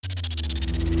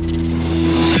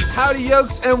Howdy,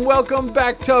 yokes, and welcome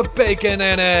back to Bacon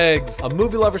and Eggs, a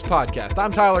movie lovers podcast.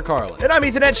 I'm Tyler Carlin. And I'm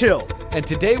Ethan Edgehill. And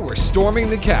today we're storming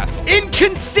the castle.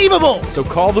 Inconceivable! So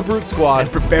call the Brute Squad.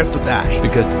 And prepare to die.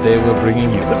 Because today we're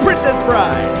bringing you The Princess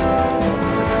Bride.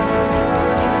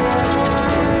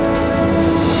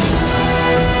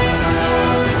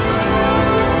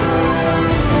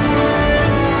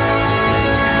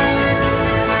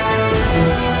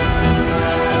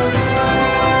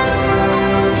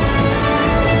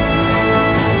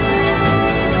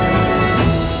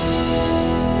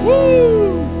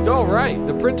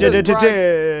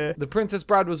 The Princess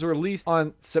Bride was released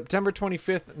on September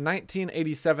 25th,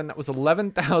 1987. That was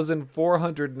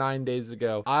 11,409 days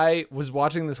ago. I was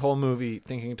watching this whole movie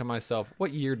thinking to myself,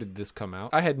 what year did this come out?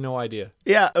 I had no idea.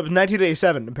 Yeah, it was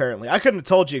 1987, apparently. I couldn't have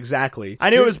told you exactly. I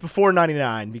knew it was before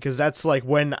 99 because that's like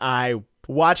when I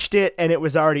watched it and it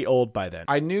was already old by then.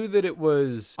 I knew that it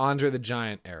was Andre the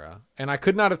Giant era, and I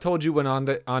could not have told you when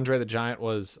Andre the Giant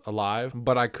was alive,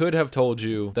 but I could have told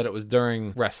you that it was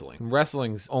during wrestling.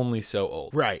 Wrestling's only so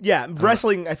old. Right. Yeah,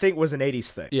 wrestling I think was an 80s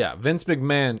thing. Yeah, Vince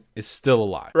McMahon is still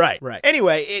alive. Right.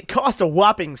 Anyway, it cost a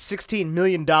whopping $16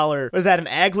 million. Was that an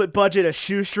aglet budget, a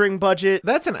shoestring budget?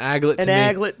 That's an aglet to me.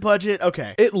 An aglet budget?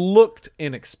 Okay. It looked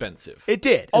inexpensive. It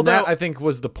did. Although that, I think,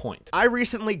 was the point. I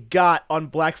recently got on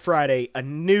Black Friday a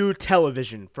new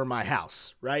television for my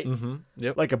house, right? Mm-hmm.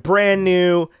 Yep. Like a brand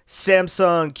new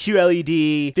Samsung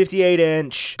QLED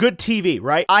 58-inch good TV,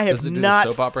 right? I have Does it do not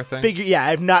the soap opera thing? I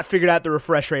have not figured out the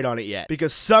refresh rate on it yet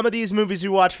because some of these movies we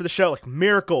watch for the show, like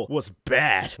Miracle, was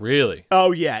bad. Really?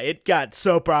 Oh yeah, it got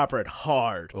soap opera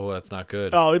hard. Oh, that's not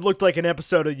good. Oh, it looked like an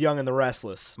episode of Young and the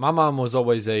Restless. My mom was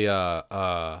always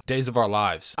a Days of Our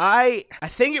Lives. I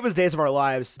think it was Days of Our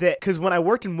Lives that because when I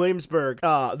worked in Williamsburg,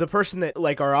 the person that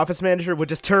like our office manager would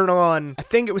just turn on, I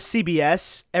think it was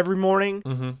CBS every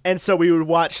morning, and so we would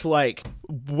watch like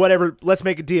whatever, Let's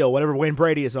Make a Deal, whatever Wayne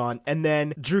Brady is on, and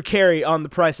then Drew Carey on The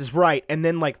Price is Right, and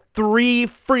then like 3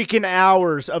 freaking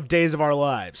hours of Days of Our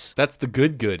Lives. That's the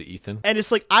good, Ethan. And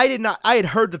it's like, I had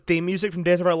heard the theme music from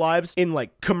Days of Our Lives in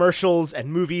like commercials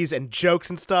and movies and jokes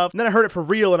and stuff, and then I heard it for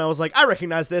real, and I was like, I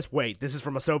recognize this. Wait, this is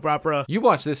from a soap opera. You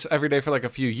watch this every day for like a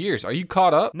few years. Are you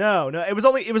caught up? No, it was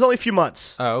only a few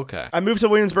months. Oh, okay. I moved to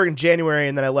Williamsburg in January,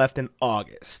 and then I left in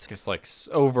August. It's like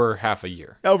over half a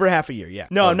year. Over half a year, yeah.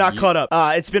 No, I'm not caught up.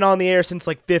 It's been on the air since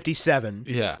like 57.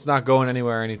 Yeah, it's not going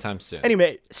anywhere anytime soon.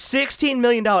 Anyway, $16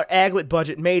 million aglet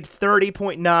budget made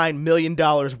 $30.9 million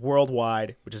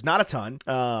worldwide, which is not a ton.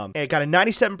 And it got a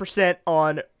 97%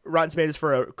 on Rotten Tomatoes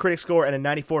for a critic score and a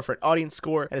 94 for an audience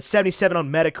score and a 77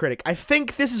 on Metacritic. I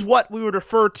think this is what we would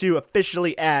refer to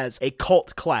officially as a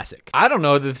cult classic. I don't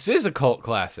know that this is a cult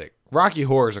classic. Rocky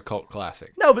Horror is a cult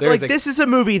classic. No, but this is a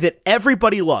movie that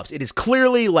everybody loves. It is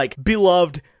clearly like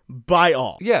beloved by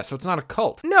all. Yeah, so it's not a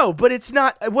cult. No, but it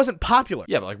wasn't popular.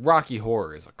 Yeah, but like Rocky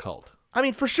Horror is a cult. I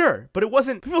mean, for sure, but it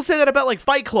wasn't. People say that about like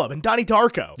Fight Club and Donnie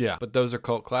Darko. Yeah, but those are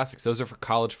cult classics. Those are for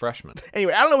college freshmen.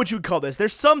 Anyway, I don't know what you would call this.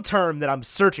 There's some term that I'm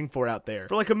searching for out there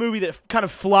for like a movie that kind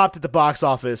of flopped at the box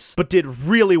office but did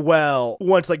really well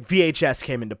once like VHS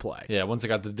came into play. Yeah, once it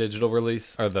got the digital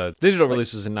release, or the digital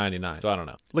release was in '99, so I don't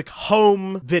know. Like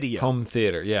home video. Home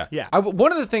theater, yeah. Yeah.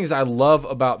 One of the things I love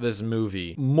about this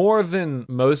movie, more than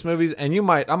most movies, and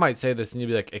I might say this and you'd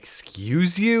be like,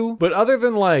 excuse you? But other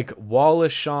than like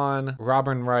Wallace Shawn,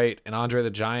 Robin Wright, and Andre the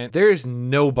Giant, there is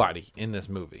nobody in this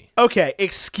movie. Okay,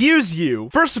 excuse you.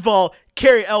 First of all,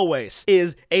 Cary Elwes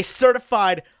is a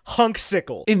certified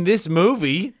hunksicle. In this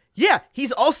movie? Yeah,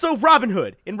 he's also Robin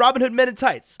Hood in Robin Hood Men in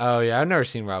Tights. Oh, yeah, I've never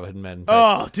seen Robin Hood Men in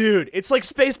Tights. Oh, dude, it's like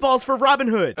Spaceballs for Robin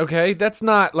Hood. Okay, that's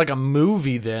not like a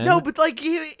movie then. No, but like,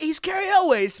 he's Cary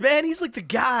Elwes, man. He's like the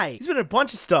guy. He's been in a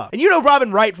bunch of stuff. And you know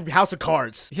Robin Wright from House of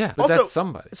Cards. Yeah, but also, that's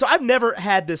somebody. So I've never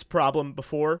had this problem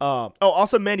before.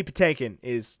 Also Mandy Patinkin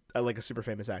is like a super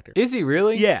famous actor. Is he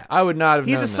really? Yeah. I would not have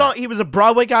known that. He was a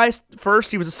Broadway guy first.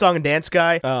 He was a song and dance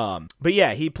guy. But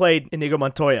yeah, he played Inigo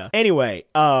Montoya. Anyway,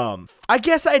 I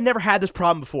guess I had never had this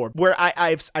problem before where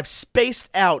I've spaced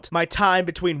out my time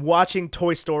between watching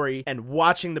Toy Story and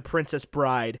watching The Princess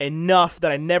Bride enough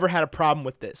that I never had a problem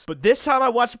with this. But this time I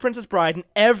watched The Princess Bride, and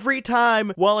every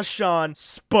time Wallace Shawn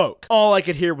spoke, all I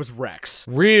could hear was Rex.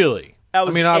 Really?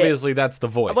 Obviously that's the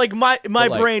voice. Like my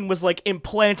brain was like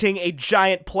implanting a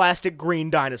giant plastic green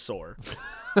dinosaur.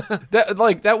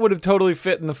 That would have totally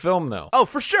fit in the film though. Oh,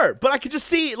 for sure. But I could just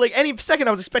see like any second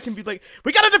I was expecting to be like,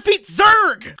 we gotta defeat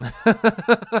Zurg!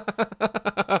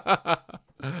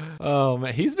 Oh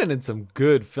man, he's been in some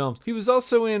good films. He was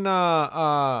also in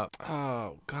oh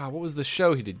god, what was the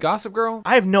show he did? Gossip Girl?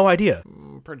 I have no idea.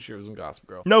 I'm pretty sure it was in Gossip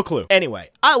Girl. No clue.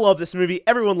 Anyway, I love this movie.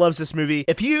 Everyone loves this movie.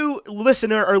 If you,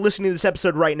 listener, are listening to this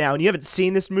episode right now and you haven't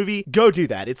seen this movie, go do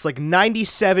that. It's like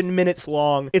 97 minutes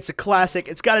long. It's a classic.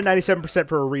 It's got a 97%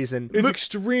 for a reason. It's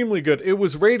extremely good. It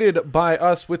was rated by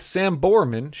us with Sam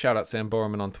Borman, shout out Sam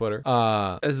Borman on Twitter,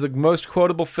 as the most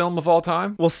quotable film of all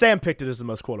time. Well, Sam picked it as the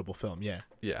most quotable film, yeah.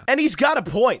 Yeah. And he's got a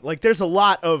point. Like, there's a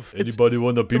lot of... Anybody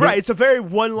want to be Right, it's a very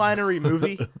one-linery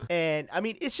movie, and I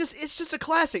mean, it's just a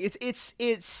classic.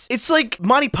 It's like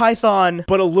Monty Python,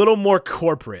 but a little more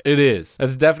corporate. It is.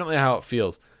 That's definitely how it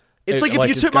feels. It's like if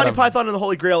you took Monty Python and the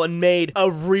Holy Grail and made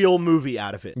a real movie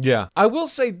out of it. Yeah. I will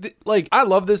say, I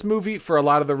love this movie for a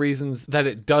lot of the reasons that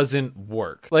it doesn't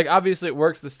work. Like, obviously it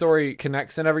works, the story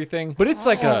connects and everything, but it's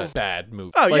like a bad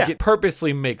movie. Oh, like, yeah. it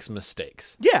purposely makes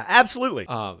mistakes. Yeah, absolutely.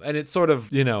 And it sort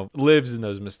of, lives in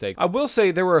those mistakes. I will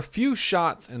say there were a few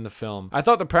shots in the film. I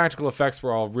thought the practical effects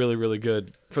were all really, really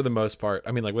good for the most part.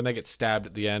 I mean, like when they get stabbed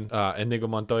at the end, Inigo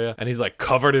Montoya, and he's like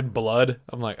covered in blood.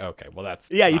 I'm like, okay, well that's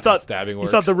you not how thought stabbing works.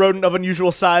 You thought the rodent of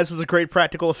unusual size was a great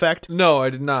practical effect? No, I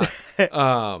did not.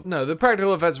 No, the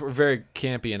practical effects were very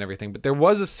campy and everything, but there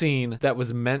was a scene that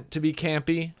was meant to be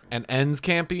campy and ends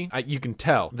campy. You can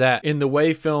tell that in the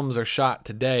way films are shot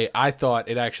today. I thought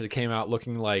it actually came out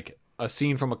looking like a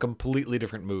scene from a completely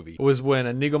different movie. It was when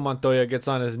Inigo Montoya gets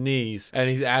on his knees and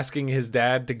he's asking his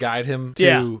dad to guide him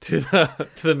to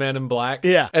the Man in Black.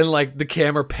 Yeah. And like the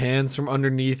camera pans from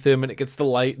underneath him and it gets the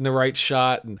light in the right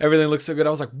shot and everything looks so good. I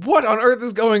was like, what on earth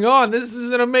is going on? This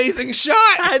is an amazing shot.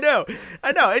 I know.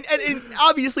 And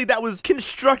obviously that was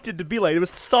constructed to be like, it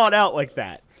was thought out like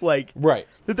that. Like, right.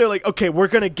 That they're like, okay, we're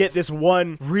going to get this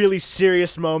one really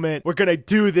serious moment. We're going to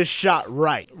do this shot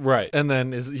right. Right. And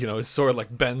then his sword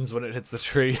like bends when it hits the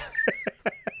tree.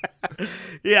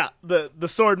 Yeah, the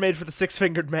sword made for the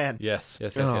six-fingered man. Yes.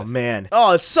 Oh man.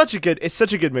 Oh, it's such a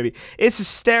good movie. It's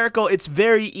hysterical. It's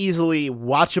very easily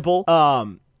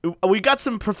watchable. We got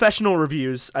some professional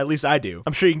reviews, at least I do.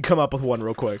 I'm sure you can come up with one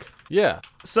real quick. Yeah.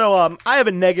 So, I have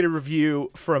a negative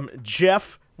review from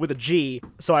Jeff with a G,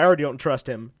 so I already don't trust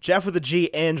him. Jeff with a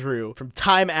G, Andrew, from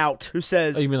Time Out, who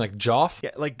says... Oh, you mean like Joff? Yeah,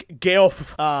 like Gale.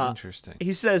 Interesting.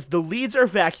 He says, the leads are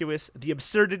vacuous, the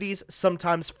absurdities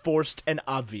sometimes forced and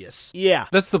obvious. Yeah.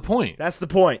 That's the point. That's the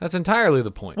point. That's entirely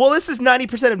the point. Well, this is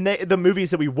 90% of the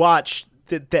movies that we watch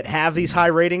that have these high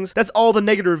ratings. That's all the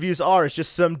negative reviews are. It's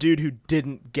just some dude who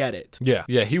didn't get it. Yeah.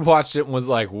 He watched it and was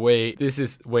like, wait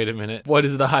a minute. What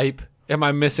is the hype? Am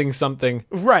I missing something?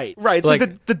 Right. It's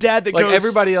like the dad that goes... Like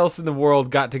everybody else in the world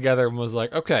got together and was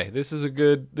like, okay, this is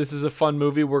a fun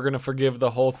movie. We're going to forgive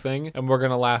the whole thing and we're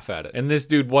going to laugh at it. And this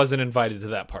dude wasn't invited to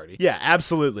that party. Yeah,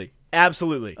 absolutely.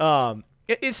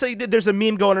 It's like there's a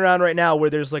meme going around right now where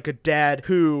there's like a dad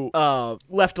who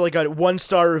left like a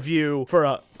 1-star review for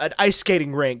an ice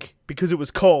skating rink because it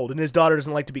was cold and his daughter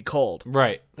doesn't like to be cold.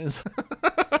 Right.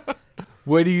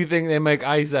 What do you think they make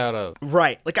ice out of?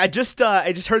 Right. Like I just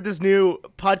heard this new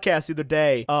podcast the other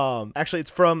day. Actually it's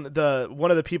from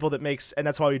one of the people that makes And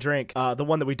That's Why We Drink, the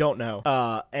one that we don't know.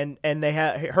 And they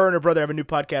her and her brother have a new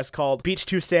podcast called Beach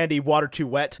Too Sandy, Water Too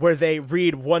Wet, where they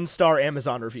read 1-star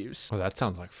Amazon reviews. Oh, that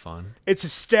sounds like fun. It's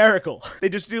hysterical. They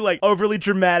just do like overly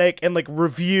dramatic and like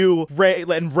review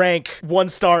and rank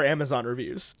 1-star Amazon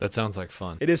reviews. That sounds like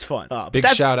fun. It is fun. Big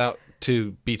shout out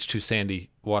to Beach Too Sandy,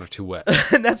 Water Too Wet.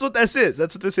 And that's what this is.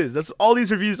 That's what this is. That's what all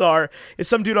these reviews are, is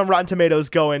some dude on Rotten Tomatoes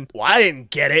going, well, I didn't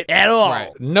get it at all.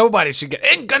 Right. Nobody should get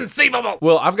inconceivable.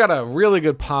 Well, I've got a really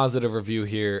good positive review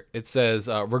here. It says,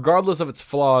 regardless of its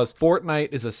flaws, Fortnite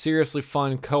is a seriously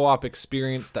fun co-op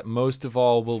experience that most of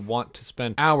all will want to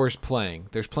spend hours playing.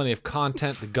 There's plenty of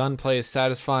content, the gunplay is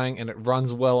satisfying, and it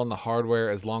runs well on the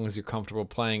hardware as long as you're comfortable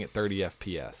playing at 30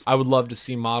 FPS. I would love to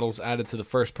see models added to the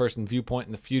first-person viewpoint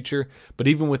in the future, but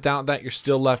even without that, you're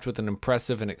still left with an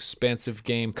impressive and expansive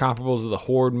game comparable to the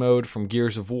Horde mode from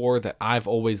Gears of War that I've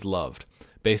always loved.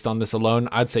 Based on this alone,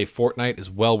 I'd say Fortnite is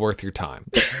well worth your time.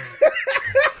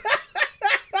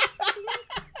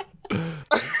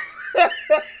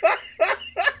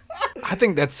 I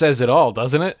think that says it all,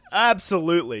 doesn't it?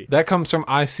 Absolutely. That comes from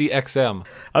ICXM.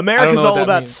 America's all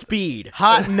about speed.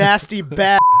 Hot, nasty,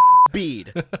 bad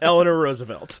speed. Eleanor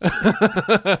Roosevelt.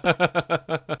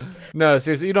 No,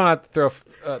 seriously, you don't have to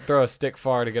throw a stick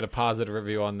far to get a positive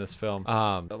review on this film.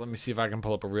 Let me see if I can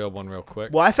pull up a real one real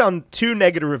quick. Well, I found 2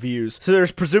 negative reviews, so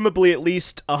there's presumably at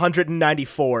least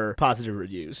 194 positive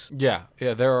reviews. Yeah,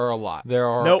 there are a lot.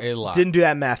 A lot. Didn't do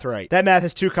that math right. That math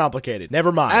is too complicated.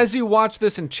 Never mind. As you watch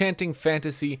this enchanting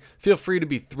fantasy, feel free to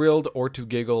be thrilled or to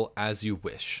giggle as you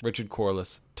wish. Richard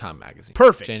Corliss, Time Magazine.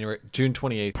 Perfect. June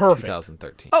 28th, Perfect.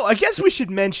 2013. Oh, I guess we should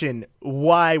mention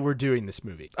why we're doing this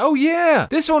movie. Oh, yeah.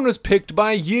 This one was picked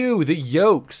by you, the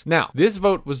Yokes. Now, this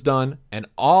vote was done, and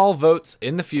all votes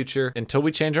in the future, until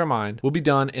we change our mind, will be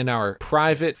done in our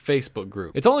private Facebook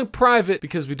group. It's only private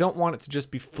because we don't want it to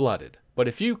just be flooded. But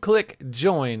if you click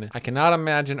join, I cannot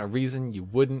imagine a reason you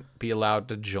wouldn't be allowed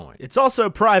to join. It's also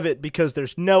private because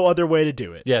there's no other way to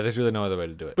do it. Yeah, there's really no other way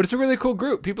to do it. But it's a really cool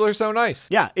group. People are so nice.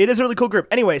 Yeah, it is a really cool group.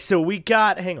 Anyway, so we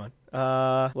got, hang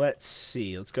on. Let's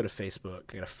see. Let's go to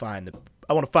Facebook.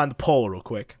 I want to find the poll real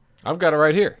quick. I've got it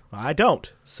right here. I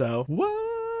don't. So, Whoa.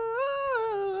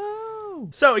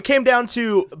 So it came down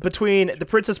to between The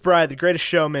Princess Bride, The Greatest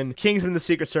Showman, Kingsman: The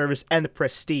Secret Service, and The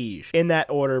Prestige. In that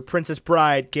order, Princess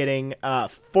Bride getting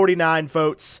 49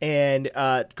 votes, and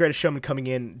Greatest Showman coming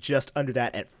in just under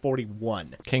that at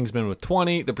 41. Kingsman with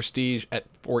 20, The Prestige at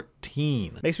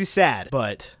 14. Makes me sad,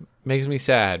 but... Makes me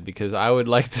sad because I would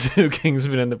like to do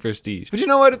Kingsman and The Prestige. But you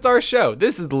know what? It's our show.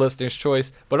 This is the listener's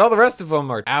choice, but all the rest of them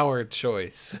are our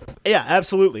choice. Yeah,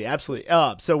 absolutely, absolutely.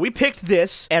 So we picked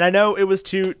this, and I know it was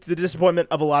to the disappointment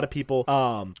of a lot of people.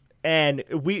 And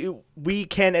we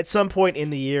can at some point in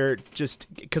the year, just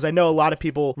because I know a lot of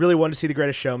people really want to see The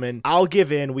Greatest Showman, I'll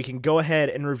give in. We can go ahead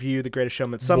and review The Greatest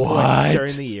Showman at some point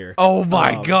during the year. Oh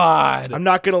my God. I'm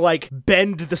not gonna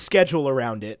bend the schedule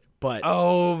around it. But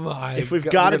oh my! if we've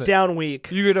got a down week,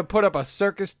 you're gonna put up a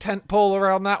circus tent pole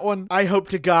around that one. I hope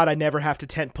to God I never have to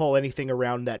tent pole anything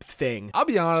around that thing. I'll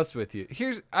be honest with you.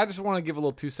 I just want to give a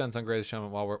little 2 cents on Greatest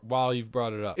Showman while you've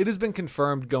brought it up. It has been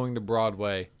confirmed going to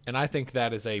Broadway, and I think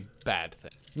that is a bad thing.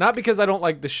 Not because I don't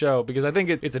like the show, because I think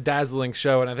it's a dazzling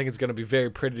show, and I think it's going to be very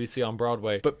pretty to see on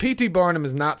Broadway. But P.T. Barnum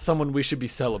is not someone we should be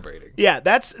celebrating. Yeah,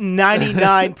 that's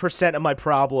 99% of my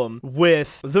problem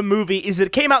with the movie, is that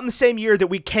it came out in the same year that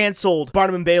we canceled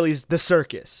Barnum and Bailey's The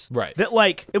Circus. Right. That,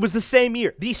 it was the same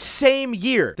year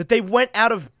that they went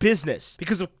out of business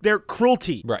because of their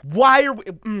cruelty. Right. Why are we...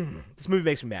 this movie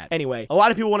makes me mad. Anyway, a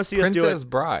lot of people want to see us do it. Princess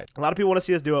Bride. A lot of people want to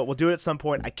see us do it. We'll do it at some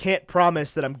point. I can't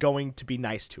promise that I'm going to be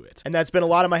nice to it. And that's been a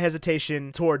lot of my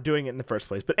hesitation toward doing it in the first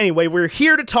place. But anyway, we're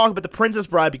here to talk about The Princess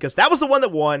Bride because that was the one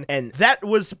that won, and that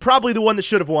was probably the one that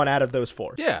should have won out of those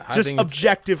four. Yeah. Just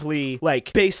objectively,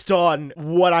 based on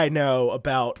what I know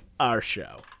about our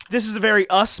show. This is a very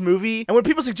us movie. And when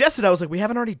people suggested, I was like, we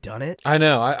haven't already done it? I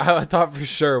know. I thought for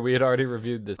sure we had already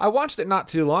reviewed this. I watched it not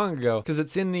too long ago because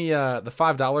it's in the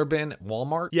 $5 bin at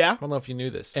Walmart. Yeah. I don't know if you knew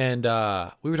this. And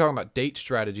we were talking about date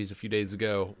strategies a few days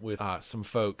ago with some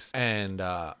folks. And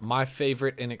my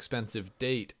favorite inexpensive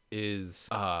date is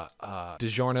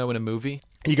DiGiorno in a movie.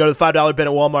 You go to the $5 bin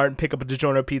at Walmart and pick up a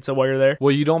DiGiorno pizza while you're there.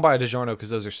 Well, you don't buy a DiGiorno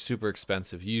because those are super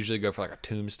expensive. You usually go for a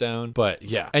Tombstone. But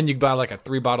yeah, and you buy a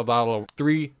 $3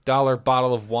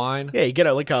 bottle of wine. Yeah, you get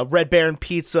a Red Baron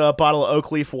pizza, a bottle of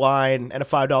Oak Leaf wine, and a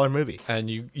 $5 movie. And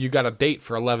you got a date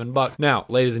for $11. Now,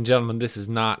 ladies and gentlemen, this is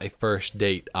not a first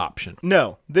date option.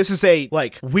 No, this is a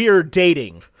we're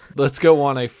dating. Let's go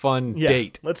on a fun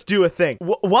date. Let's do a thing.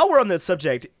 While we're on this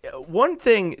subject, one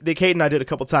thing that Kate and I did a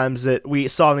couple times that we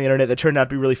saw on the internet that turned out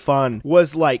to be really fun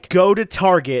was go to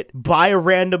Target, buy a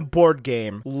random board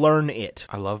game, learn it.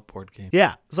 I love board games.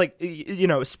 Yeah.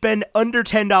 It's spend under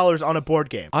 $10 on a board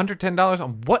game. Under $10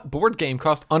 on what board game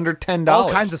costs under $10?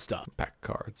 All kinds of stuff. Pack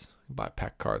cards. Buy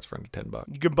pack cards for under $10.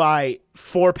 You can buy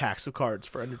 4 packs of cards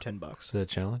for under $10. Is that a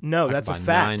challenge? No, that's a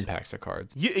fact. 9 packs of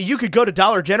cards. You could go to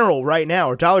Dollar General right now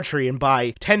or Dollar Tree and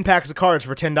buy 10 packs of cards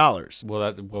for $10.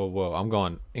 Whoa! I'm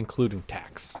going including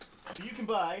tax. You can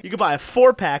buy a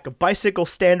 4-pack of Bicycle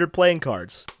Standard playing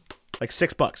cards.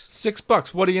 $6.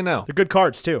 $6. What do you know? They're good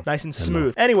cards too, nice and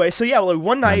smooth. Anyway, so yeah,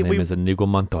 one night My name is Inigo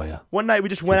Montoya. One night we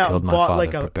just went out and bought a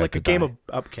game of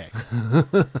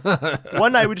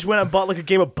One night we just went out and bought a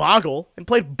game of Boggle and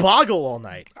played Boggle all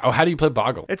night. Oh, how do you play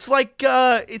Boggle? It's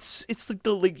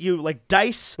you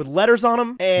dice with letters on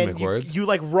them, and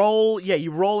you roll. Yeah,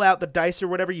 you roll out the dice or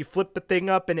whatever. You flip the thing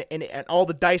up, and all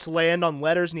the dice land on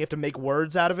letters, and you have to make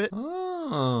words out of it.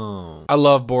 Oh, I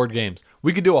love board games.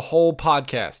 We could do a whole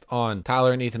podcast on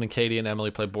Tyler and Ethan and Katie and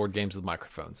Emily play board games with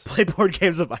microphones. Play board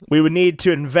games with microphones. We would need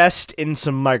to invest in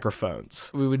some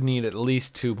microphones. We would need at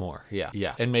least 2 more.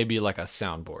 Yeah. And maybe a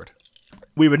soundboard.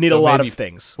 We would need a lot of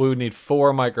things. We would need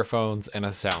 4 microphones and a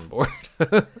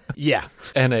soundboard. Yeah.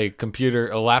 And a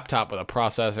laptop with a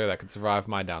processor that could survive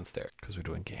my downstairs. because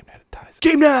we're doing game night at Ty's.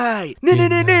 Game night!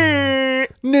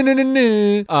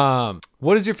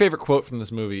 What is your favorite quote from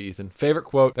this movie, Ethan? Favorite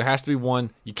quote? There has to be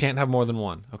one. You can't have more than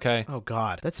one, okay? Oh,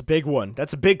 God. That's a big one.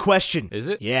 That's a big question. Is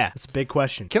it? Yeah, that's a big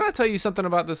question. Can I tell you something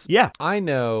about this? Yeah. I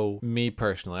know me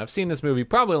personally. I've seen this movie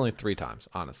probably only 3 times,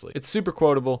 honestly. It's super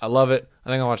quotable. I love it. I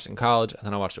think I watched it in college, and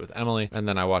then I watched it with Emily, and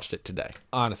then I watched it today.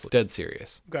 Honestly, dead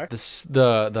serious. Okay. The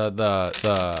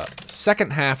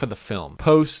second half of the film,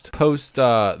 post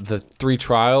the 3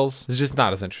 trials, is just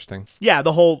not as interesting. Yeah,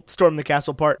 the whole storm the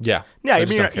castle part. Yeah. Yeah, I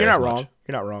just mean, don't care you're as not much. wrong.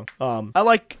 You're not wrong. I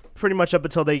like pretty much up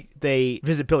until they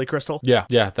visit Billy Crystal. Yeah,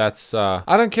 that's I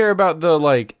don't care about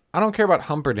I don't care about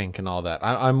Humperdinck and all that.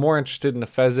 I'm more interested in the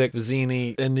Fezzik,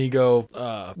 Vizzini,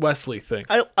 Inigo, Wesley thing.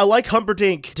 I like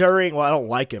Humperdinck during, well, I don't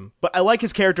like him, but I like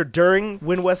his character during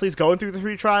when Wesley's going through the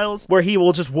 3 trials, where he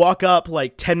will just walk up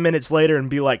like 10 minutes later and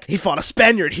be like, he fought a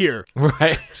Spaniard here.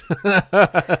 Right.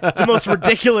 The most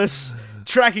ridiculous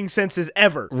tracking senses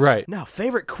ever. Right. Now,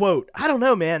 favorite quote? I don't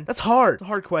know, man. That's hard. It's a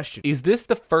hard question. Is this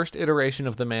the first iteration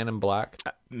of the Man in Black?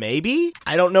 Maybe?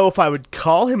 I don't know if I would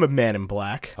call him a man in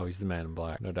black. Oh, he's the Man in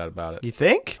Black. No doubt about it. You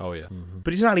think? Oh, yeah. Mm-hmm.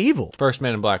 But he's not evil. First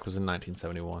Man in Black was in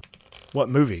 1971. What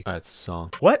movie? It's a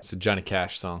song. What? It's a Johnny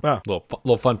Cash song. Oh.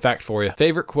 Little fun fact for you.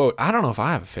 Favorite quote? I don't know if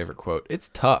I have a favorite quote. It's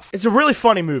tough. It's a really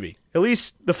funny movie. At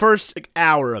least the first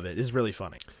hour of it is really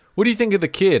funny. What do you think of the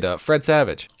kid, Fred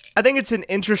Savage? I think it's an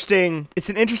interesting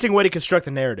way to construct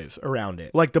the narrative around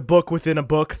it. Like the book within a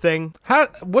book thing.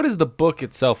 What is the book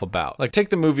itself about? Like, take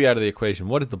the movie out of the equation.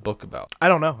 What is the book about? I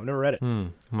don't know. I've never read it.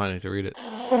 Might need to read it.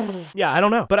 Yeah, I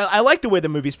don't know. But I like the way the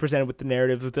movie's presented with the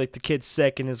narrative, with like the kid's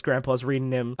sick and his grandpa's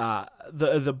reading him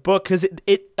the book, because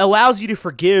it allows you to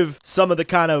forgive some of the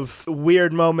kind of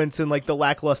weird moments and like the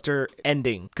lackluster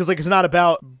ending. Because like it's not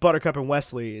about Buttercup and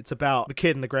Wesley. It's about the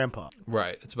kid and the grandpa.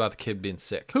 Right. It's about the kid being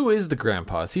sick. Who is the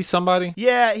grandpa? Is he somebody?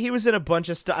 Yeah, he was in a bunch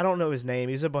of stuff. I don't know his name.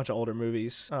 He's in a bunch of older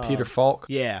movies. Peter Falk?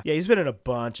 Yeah, he's been in a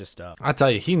bunch of stuff. I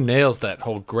tell you, he nails that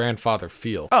whole grandfather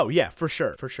feel. Oh, yeah, for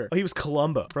sure. Oh, he was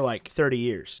Columbo for like 30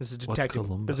 years. This is a detective.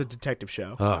 Columbo? It was a detective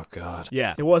show. Oh, God.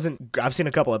 Yeah, it wasn't. I've seen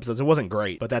a couple episodes. It wasn't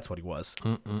great, but that's what he was.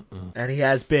 And he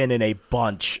has been in a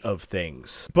bunch of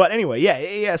things. But anyway,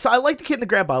 yeah. So I like the kid and the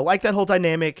grandpa. I like that whole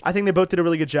dynamic. I think they both did a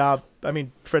really good job. I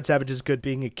mean, Fred Savage is good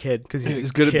being a kid because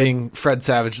he's good kid. at being Fred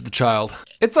Savage the child.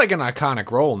 It's like an iconic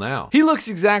role now. He looks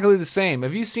exactly the same.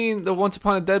 Have you seen the Once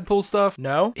Upon a Deadpool stuff?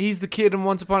 No. He's the kid in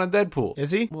Once Upon a Deadpool. Is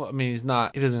he? Well, I mean, he's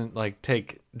not. He doesn't like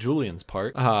take Julian's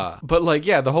part. But like,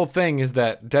 yeah, the whole thing is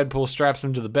that Deadpool straps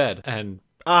him to the bed and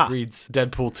reads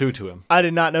Deadpool 2 to him. I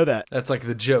did not know that. That's like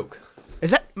the joke.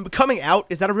 Is that coming out?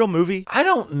 Is that a real movie? I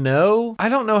don't know. I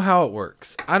don't know how it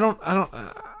works. I don't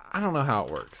know how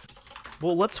it works.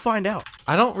 Well, let's find out.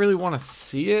 I don't really want to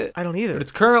see it. I don't either. But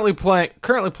it's currently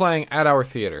playing at our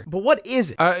theater. But what is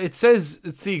it? It says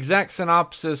it's the exact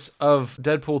synopsis of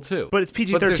Deadpool 2. But it's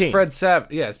PG-13. But there's Fred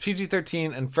Savage. Yeah, it's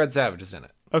PG-13 and Fred Savage is in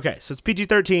it. Okay, so it's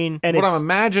PG-13, and what I'm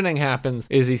imagining happens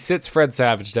is he sits Fred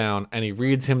Savage down and he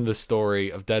reads him the story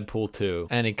of Deadpool 2,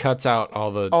 and he cuts out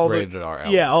all the rated R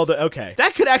elements. Yeah, okay.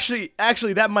 That could actually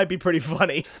that might be pretty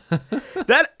funny.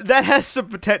 that has some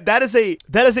potential. That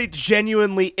is a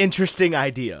genuinely interesting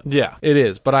idea. Yeah, it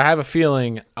is, but I have a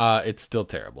feeling it's still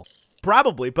terrible.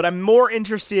 Probably, but I'm more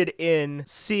interested in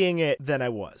seeing it than I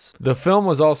was. The film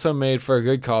was also made for a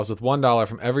good cause with $1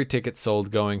 from every ticket sold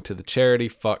going to the charity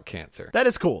Fuck Cancer. That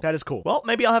is cool. Well,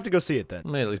 maybe I'll have to go see it then.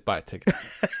 Maybe at least buy a ticket.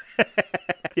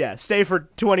 Yeah, stay for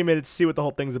 20 minutes, see what the whole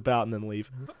thing's about, and then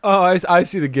leave. Oh, I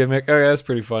see the gimmick. Okay, that's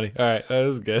pretty funny. All right, that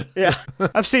was good. Yeah,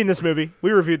 I've seen this movie. We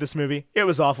reviewed this movie. It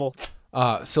was awful.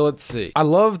 So let's see. I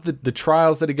love the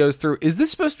trials that he goes through. Is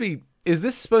this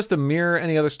supposed to mirror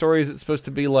any other stories? Is it supposed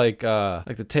to be like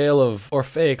the tale of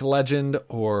Orphaic legend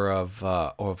or of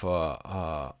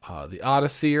the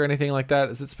Odyssey or anything like that?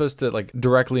 Is it supposed to like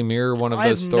directly mirror one of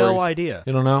those stories? I have no idea.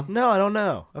 You don't know? No, I don't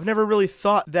know. I've never really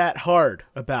thought that hard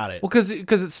about it. Well, because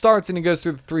it starts and he goes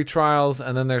through the 3 trials,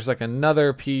 and then there's like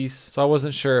another piece. So I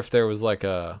wasn't sure if there was like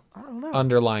a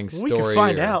underlying story. We can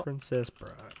find out. Princess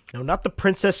Bride. No, not the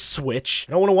Princess Switch.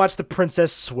 I don't want to watch the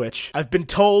Princess Switch. I've been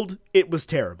told it was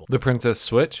terrible. The Princess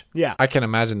Switch? Yeah. I can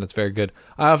imagine that's very good.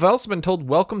 I've also been told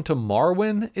Welcome to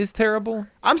Marwen is terrible.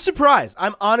 I'm surprised.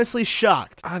 I'm honestly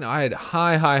shocked. I know. I had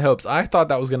high hopes. I thought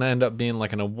that was going to end up being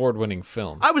like an award-winning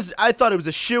film. I thought it was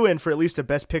a shoo-in for at least a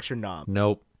Best Picture nom.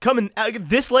 Nope. Coming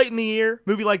this late in the year,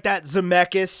 movie like that,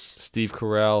 Zemeckis. Steve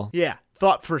Carell. Yeah,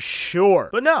 thought for sure.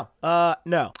 But no.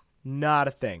 Not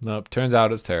a thing. Nope. Turns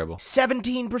out it's terrible.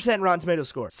 17% Rotten Tomatoes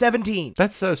score. 17.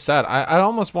 That's so sad. I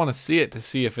almost want to see it to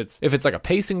see if it's like a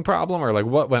pacing problem or like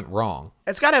what went wrong.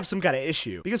 It's got to have some kind of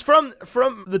issue because from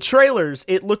the trailers,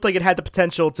 it looked like it had the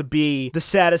potential to be the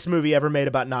saddest movie ever made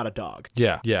about not a dog.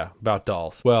 Yeah, about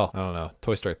dolls. Well, I don't know,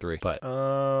 Toy Story 3, but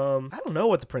I don't know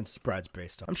what The Princess Bride's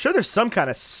based on. I'm sure there's some kind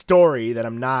of story that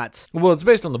I'm not. well, it's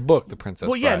based on the book, The Princess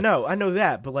Well, yeah, Bride. no, I know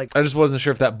that, but like I just wasn't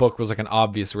sure if that book was like an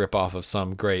obvious ripoff of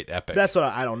some great epic. that's what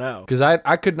I don't know. Because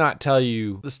I could not tell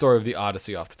you the story of the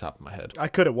Odyssey off the top of my head. I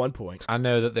could at one point. I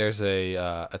know that there's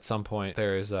at some point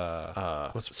there's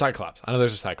what's Cyclops. I know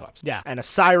there's a Cyclops. Yeah, and a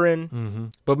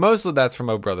siren. But most of that's from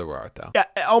Oh Brother Where Art Thou. Yeah,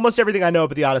 almost everything I know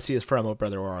about the Odyssey is from Oh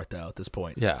Brother Where Art Thou at this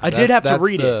point. Yeah. I did have to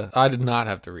read it. I did not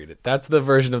have to read it. That's the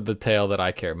version of the tale that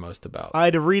I care most about. I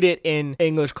had to read it in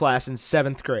English class in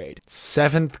 7th grade.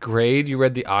 7th grade, you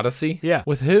read the Odyssey? Yeah.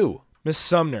 With who? Miss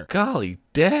Sumner. Golly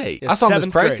day. Yeah, I saw Miss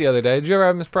 7th Price grade. the other day. Did you ever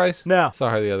have Miss Price? No.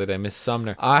 Saw her the other day, Miss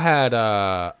Sumner. I had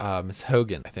Miss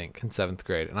Hogan, I think, in 7th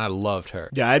grade, and I loved her.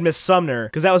 Yeah, I had Miss Sumner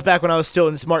because that was back when I was still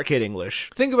in Smart Kid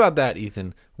English. Think about that,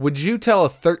 Ethan. Would you tell a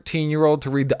 13-year-old to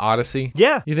read the Odyssey?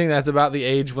 Yeah. You think that's about the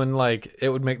age when, like, it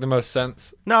would make the most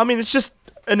sense? No, I mean, it's just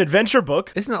an adventure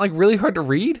book. Isn't it, like, really hard to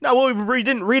read? No, well, we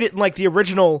didn't read it in like the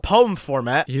original poem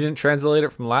format. You didn't translate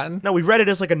it from Latin? No, we read it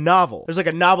as like a novel. There's like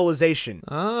a novelization.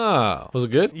 Oh. Was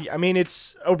it good? I mean,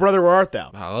 it's Oh Brother Where Art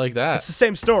Thou? I like that. It's the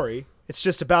same story. It's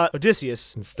just about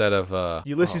Odysseus, Instead of,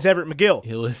 Ulysses Everett McGill.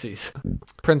 Ulysses.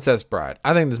 Princess Bride.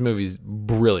 I think this movie's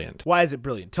brilliant. Why is it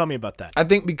brilliant? Tell me about that. I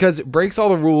think because it breaks all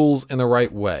the rules in the right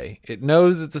way. It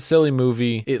knows it's a silly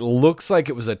movie. It looks like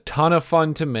it was a ton of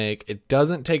fun to make. It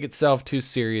doesn't take itself too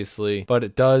seriously, but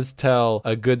it does tell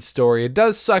a good story. It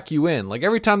does suck you in. Like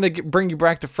every time they bring you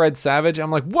back to Fred Savage,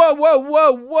 I'm like, whoa, whoa,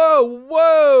 whoa, whoa,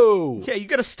 whoa. Yeah, you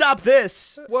gotta stop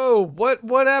this. Whoa,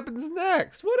 what happens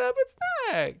next? What happens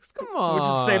next? Come on. Which is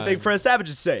the same thing Fred Savage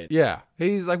is saying. Yeah.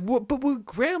 He's like, but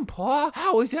Grandpa,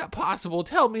 how is that possible?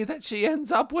 Tell me that she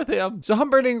ends up with him. So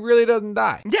Humperdinck really doesn't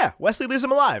die. Yeah, Wesley leaves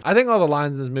him alive. I think all the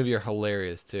lines in this movie are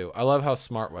hilarious too. I love how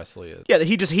smart Wesley is. Yeah,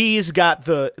 he's got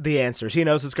the answers. He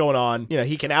knows what's going on. You know,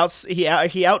 he can he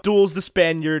outduels the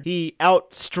Spaniard. He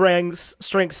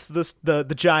outstrengths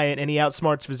the giant, and he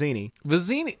outsmarts Vizzini.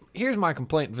 Vizzini, here's my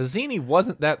complaint. Vizzini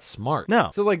wasn't that smart. No.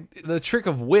 So like the trick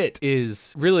of wit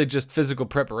is really just physical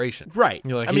preparation. Right.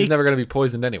 You're like, I he's mean, never going to be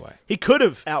poisoned anyway. He could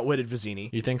have outwitted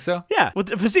Vizzini. You think so? Yeah, well,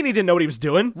 Vizzini didn't know what he was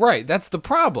doing. Right. That's the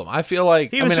problem. I feel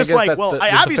like He was I just guess like, that's well, the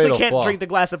I obviously fatal can't flaw. drink the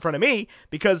glass in front of me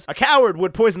because a coward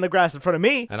would poison the glass in front of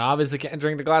me. And obviously can't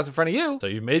drink the glass in front of you. So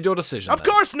you made your decision. Of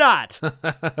then. course not.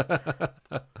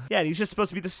 Yeah, and he's just supposed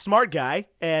to be the smart guy,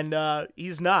 and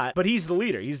he's not. But he's the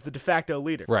leader. He's the de facto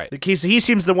leader. Right. He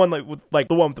seems the one like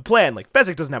the one with the plan. Like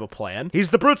Fezzik doesn't have a plan. He's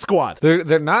the brute squad.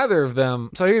 They're neither of them.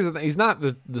 So here's the thing. He's not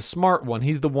the smart one.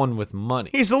 He's the one with money.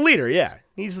 He's the leader. Yeah.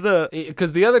 He's the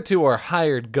Because the other two are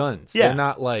hired guns. Yeah. They're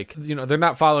not like, they're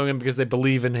not following him because they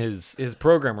believe in his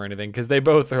program or anything. Because they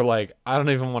both are like, I don't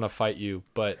even want to fight you,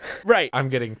 but right. I'm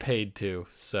getting paid to.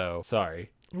 So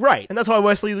sorry. Right. And that's why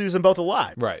Wesley leaves them both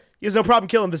alive. Right. He has no problem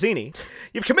killing Vizzini.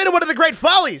 You've committed one of the great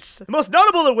follies, the most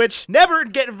notable of which never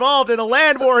get involved in a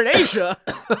land war in Asia.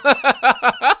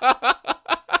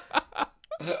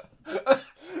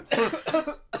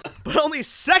 But only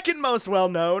second most well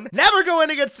known, never go in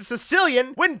against a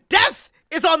Sicilian when death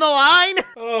is on the line.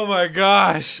 Oh my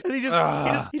gosh. And he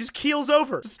just keels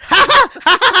over. Just,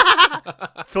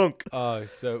 thunk. Oh,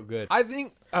 so good. I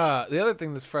think the other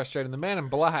thing that's frustrating, the Man in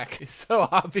Black is so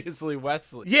obviously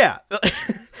Wesley. Yeah.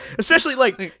 Especially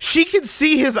like she can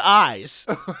see his eyes.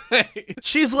 Right.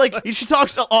 She's like, she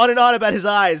talks on and on about his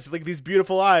eyes, like these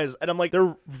beautiful eyes, and I'm like,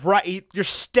 they're right. You're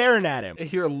staring at him,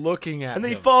 You're looking at and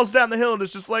then him. he falls down the hill, and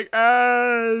it's just like,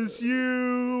 as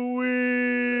you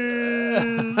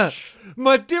wish.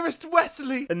 My dearest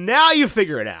Wesley. And now you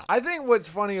figure it out. I think what's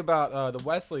funny about the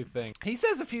Wesley thing, he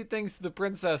says a few things to the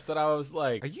princess that I was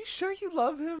like, are you sure you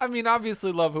love him? I mean,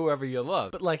 obviously love whoever you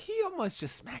love, but like he almost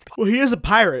just smacked me. Well, he is a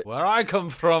pirate. Where I come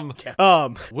from,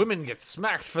 women get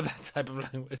smacked for that type of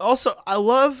language. Also, I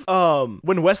love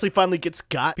when Wesley finally gets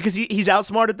got because he's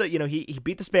outsmarted he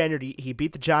beat the Spaniard, he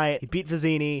beat the giant, he beat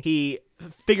Vizzini, he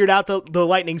figured out the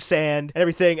lightning sand and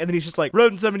everything, and then he's just like,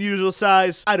 rodents of unusual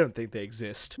size, I don't think they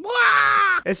exist.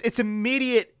 It's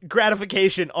immediate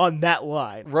gratification on that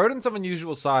line. Rodents of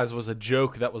unusual size was a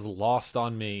joke that was lost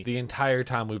on me the entire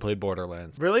time we played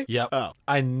Borderlands. Really? Yep. Oh.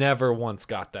 I never once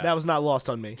got that. That was not lost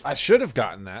on me. I should have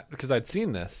gotten that because I'd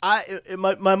seen this.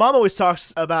 My mom always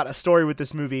talks about a story with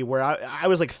this movie where I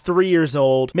was like 3 years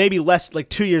old, maybe less, like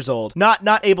 2 years old, not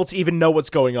able to even know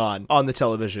what's going on the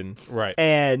television. Right.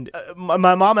 And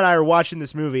my mom and I are watching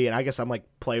this movie, and I guess I'm like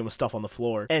playing with stuff on the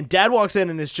floor. And Dad walks in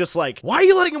and is just like, "Why are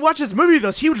you letting him watch this movie with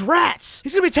those huge rats?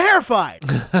 He's gonna be terrified."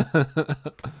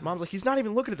 Mom's like, "He's not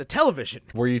even looking at the television."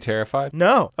 Were you terrified?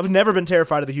 No, I've never been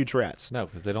terrified of the huge rats. No,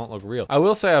 because they don't look real. I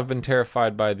will say I've been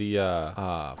terrified by the,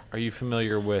 are you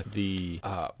familiar with the,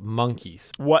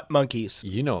 monkeys? What monkeys?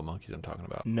 You know what monkeys I'm talking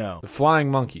about. No. The flying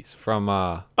monkeys from,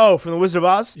 Oh, from The Wizard of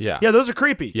Oz? Yeah. Yeah, those are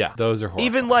creepy. yeah, those are horrible.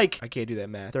 Even like, I can't do that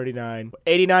math.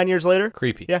 89 years later?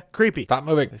 Creepy. Yeah, creepy. Stop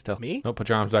moving. Stay still. Me? No, put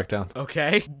your arms back down.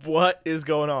 Okay, what is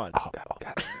going on? Oh,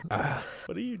 God.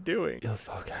 What are you doing?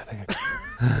 Okay, I think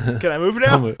I Can I move can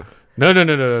now? move. No,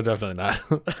 definitely not.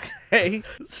 Hey,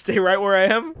 stay right where I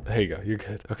am. There you go. You're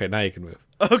good. Okay, now you can move.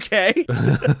 Okay.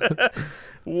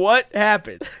 What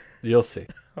happened? You'll see.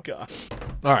 Oh, God.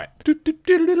 All right.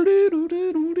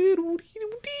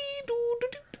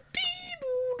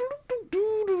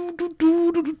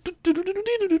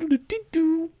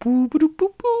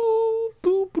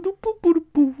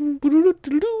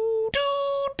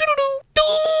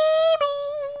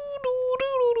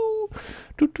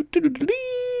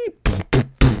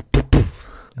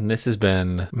 And this has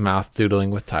been Mouth Doodling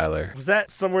with Tyler. Was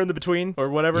that somewhere in the between or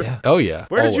whatever? Yeah. Oh, yeah.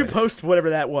 Where did you Always. post whatever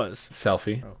that was?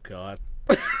 Selfie. Oh, God.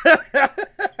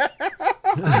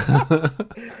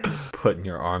 Putting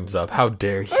your arms up. How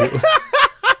dare you?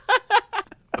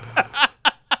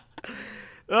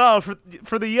 Oh,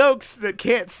 for the yokes that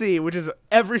can't see, which is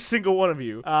every single one of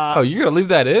you. Oh, you're going to leave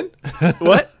that in?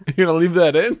 What? You're going to leave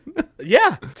that in?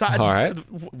 Yeah. All right.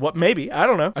 What? Maybe. I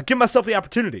don't know. I give myself the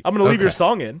opportunity. I'm going to leave your Okay.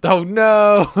 song in. Oh,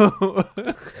 no.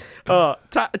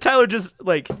 Tyler just,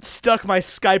 like, stuck my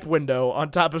Skype window on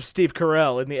top of Steve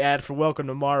Carell in the ad for Welcome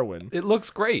to Marwin. It looks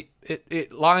great.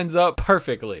 It lines up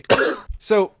perfectly.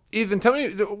 So, Ethan, tell me,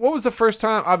 what was the first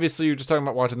time? Obviously, you were just talking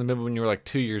about watching the movie when you were like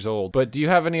 2 years old. But do you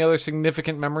have any other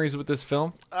significant memories with this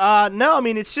film? No, I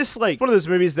mean, it's just like one of those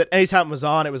movies that anytime it was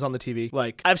on the TV.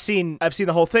 Like, I've seen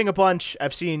the whole thing a bunch.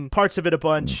 I've seen parts of it a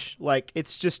bunch. Like,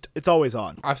 it's always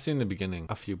on. I've seen the beginning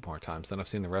a few more times than I've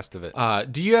seen the rest of it.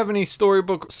 Do you have any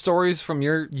storybook stories from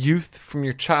your youth, from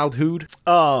your childhood?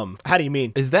 How do you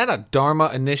mean? Is that a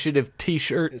Dharma Initiative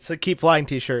t-shirt? It's a Keep Flying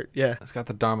t-shirt. Yeah. It's got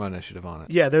the Dharma Initiative on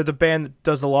it. Yeah, they're the band that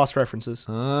does the Lost references.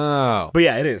 Oh. But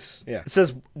yeah, it is. Yeah. It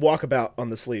says Walkabout on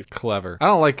the sleeve. Clever. I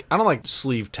don't like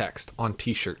sleeve text on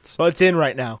t-shirts. Well, it's in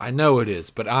right now. I know it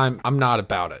is, but I'm not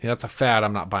about it. That's a fad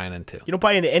I'm not buying into. You don't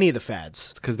buy into any of the fads.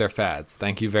 It's because they're fads.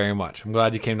 Thank you very much. I'm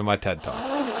glad you came to my TED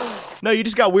Talk. No, you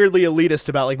just got weirdly elitist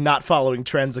about like not following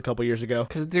trends a couple years ago.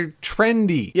 Because they're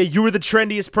trendy. Yeah, you were the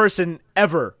trendiest person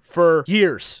ever for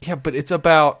years. Yeah, but it's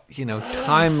about,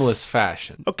 timeless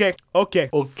fashion. Okay. Okay.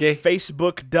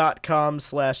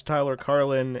 Facebook.com/Tyler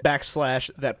Carlin /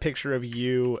 that picture of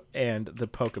you and the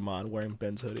Pokemon wearing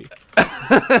Ben's hoodie.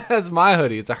 That's my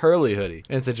hoodie. It's a Hurley hoodie.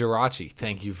 And it's a Jirachi.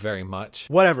 Thank you very much.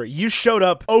 Whatever. You showed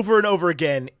up over and over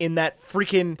again in that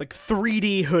freaking like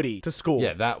 3D hoodie to school.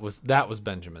 Yeah, that was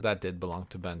Benjamin. That did belong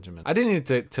to Benjamin. I did need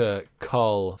to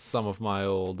cull some of my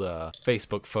old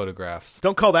Facebook photographs.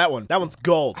 Don't call that one. That one's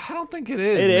gold. I don't think it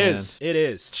is. It man. is. It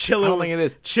is. Chilling. I don't think it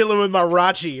is. Chilling with my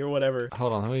Rachi or whatever.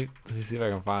 Hold on. Let me see if I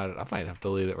can find it. I might have to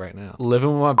delete it right now.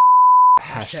 Living with my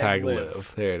Hashtag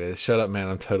live. There it is. Shut up, man.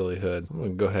 I'm totally hood. I'm gonna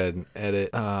go ahead and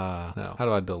edit. No. How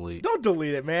do I delete? Don't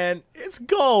delete it, man. It's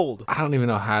gold. I don't even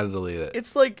know how to delete it.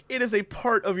 It's like it is a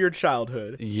part of your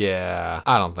childhood. Yeah,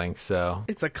 I don't think so.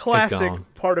 It's a classic gone.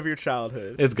 part of your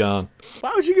childhood. It's gone.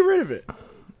 Why would you get rid of it?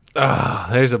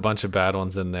 There's a bunch of bad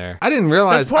ones in there. I didn't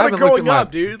realize. That's part I of haven't looked growing at my-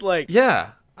 up, dude. Like,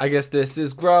 Yeah. I guess this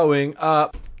is growing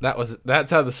up.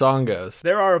 That's how the song goes.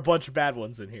 there are a bunch of bad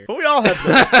ones in here, but we all have those.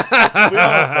 We all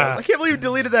have those. I can't believe you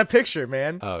deleted that picture,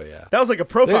 man. Oh yeah. That was like a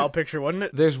profile picture, wasn't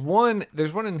it? There's one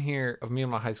in here of me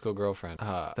and my high school girlfriend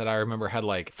that I remember had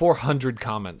like 400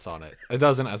 comments on it. It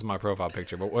doesn't as my profile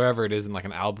picture, but wherever it is in like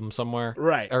an album somewhere.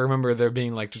 Right. I remember there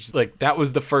being like just like that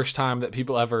was the first time that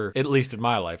people ever, at least in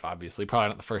my life, obviously, probably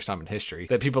not the first time in history,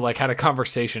 that people like had a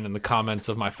conversation in the comments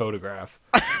of my photograph.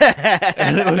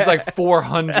 And it was like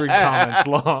 400 comments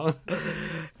long.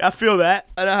 I feel that.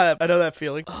 I know that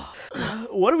feeling.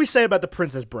 What do we say about The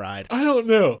Princess Bride? I don't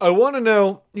know. I want to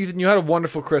know, Ethan, you had a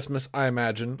wonderful Christmas, I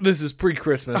imagine. This is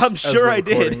pre-Christmas. I'm sure I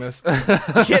did. This.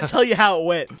 I can't tell you how it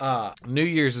went. New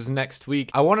Year's is next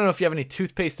week. I want to know if you have any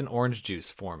toothpaste and orange juice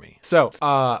for me. So,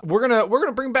 we're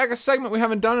gonna bring back a segment we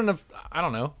haven't done in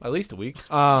at least a week.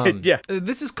 Yeah.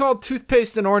 This is called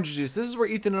toothpaste and orange juice. This is where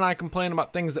Ethan and I complain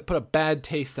about things that put a bad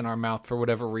taste in our mouth for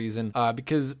whatever reason.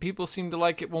 Because people seem to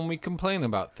like it when we complain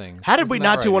about about things. How did we Isn't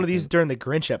that not do right, one of Ethan? these during the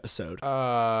Grinch episode?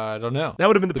 I don't know. That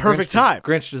would have been the perfect time.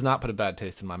 Grinch does not put a bad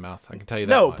taste in my mouth. I can tell you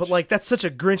that No, much. but like that's such a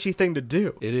Grinchy thing to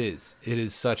do. It is. It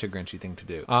is such a Grinchy thing to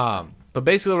do. But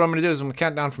basically what I'm going to do is I'm going to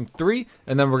count down from 3,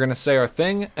 and then we're going to say our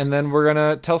thing, and then we're going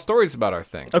to tell stories about our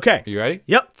thing. Okay. Are you ready?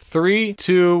 Yep. 3,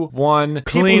 2, 1. People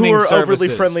Cleaning who are services.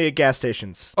 overly friendly at gas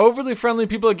stations. Overly friendly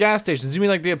people at gas stations. You mean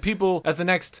like the people at the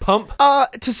next pump?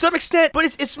 To some extent, but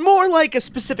it's more like a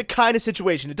specific kind of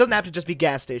situation. It doesn't have to just be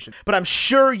gas station. But I'm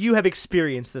sure you have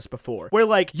experienced this before. Where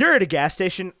like you're at a gas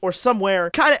station or somewhere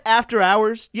kind of after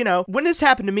hours, you know. When this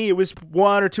happened to me, it was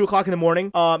 1 or 2 o'clock in the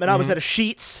morning. And I was at a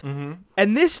Sheetz.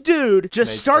 And this dude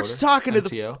just Made to starts order. talking to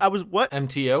MTO. I was what?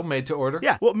 MTO, made to order?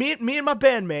 Yeah. Well, me and my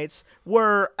bandmates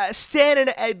were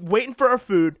standing waiting for our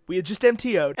food. We had just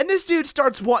MTO'd. And this dude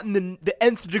starts wanting the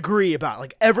nth degree about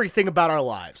like everything about our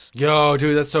lives. Yo,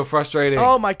 dude, that's so frustrating.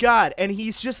 Oh my God. And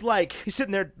he's just like, he's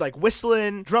sitting there like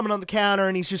whistling, drumming on the counter,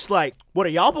 and he's just like, what are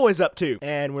y'all boys up to?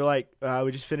 And we're like,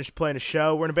 we just finished playing a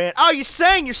show. We're in a band. Oh, you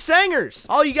sang. You're singers.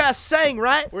 All you guys sang,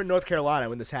 right? We're in North Carolina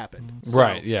when this happened. So,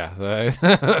 Right,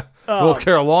 yeah. North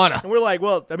Carolina. And we're like,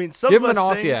 well, I mean, some Give of him an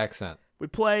us Aussie sing. accent. We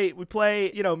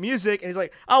play, you know, music, and he's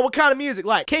like, oh, what kind of music?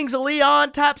 Like Kings of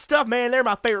Leon type stuff, man. They're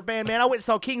my favorite band, man. I went and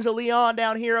saw Kings of Leon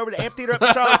down here over the amphitheater up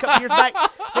in Charlotte a couple years back.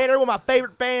 Man, they're one of my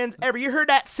favorite bands ever. You heard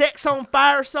that Sex on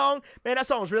Fire song? Man, that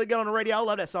song was really good on the radio. I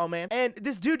love that song, man. And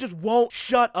this dude just won't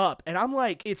shut up. And I'm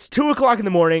like, it's 2 o'clock in the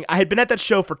morning. I had been at that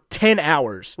show for 10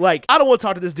 hours. Like, I don't want to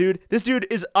talk to this dude. This dude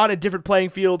is on a different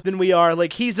playing field than we are.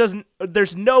 Like,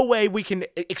 there's no way we can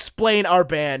explain our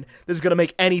band that's going to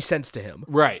make any sense to him.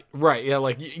 Right. Yeah,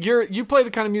 like you play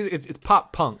the kind of music, it's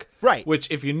pop punk. Right.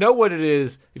 Which, if you know what it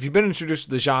is, if you've been introduced to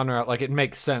the genre, like, it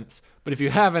makes sense. But if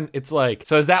you haven't, it's like,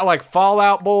 so is that like Fall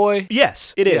Out Boy?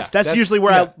 Yes, it is. Yeah, that's usually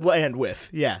where I land with.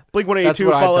 Yeah. Blink-182, That's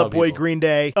what I Fall tell Out Boy, people. Green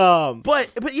Day. But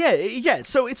yeah.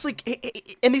 So it's like,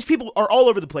 and these people are all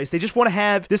over the place. They just want to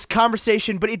have this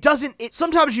conversation, but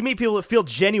sometimes you meet people that feel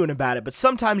genuine about it, but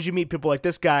sometimes you meet people like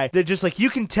this guy that just like,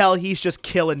 you can tell he's just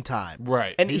killing time.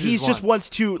 Right. And he just wants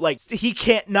to, like, he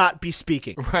can't not be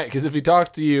speaking. Right, because if he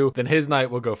talks to you, then his night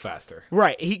will go faster.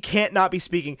 Right, he can't not be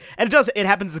speaking. And it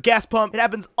happens at the gas pump, it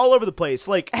happens all over the place.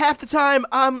 Like, half the time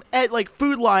I'm at like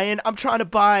Food Lion, I'm trying to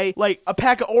buy like a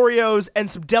pack of Oreos and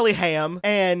some deli ham,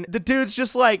 and the dude's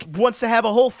just like wants to have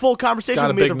a whole full conversation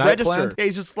Got a with me at big the night register. planned?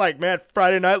 He's just like, man,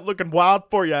 Friday night looking wild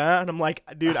for you, huh? And I'm like,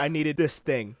 dude, I needed this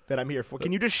thing that I'm here for.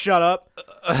 Can you just shut up?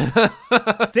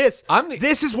 This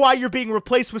is why you're being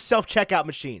replaced with self-checkout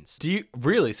machines. Do you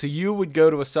really? So you would go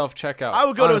to a self-checkout? I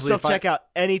would go Honestly, to a if I- self-checkout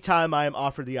anytime I am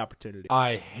offered the opportunity.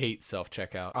 I hate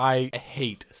self-checkout. I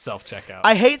hate self-checkout.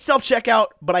 I hate self-checkout,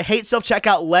 but I hate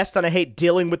self-checkout less than I hate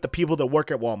dealing with the people that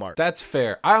work at Walmart. That's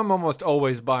fair. I'm almost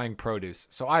always buying produce,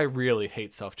 so I really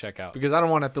hate self-checkout because I don't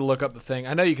want to have to look up the thing.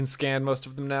 I know you can scan most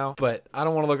of them now, but I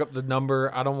don't want to look up the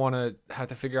number. I don't want to have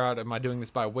to figure out, am I doing this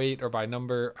by weight or by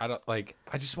number?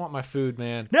 I just want my food,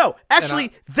 man. No,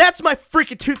 actually, that's my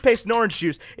freaking toothpaste and orange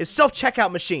juice is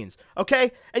self-checkout machines,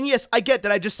 okay? And yes, I get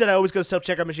that I just said I always go to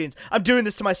self-checkout machines. I'm doing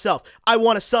this to myself. I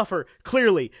want to suffer,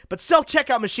 clearly. But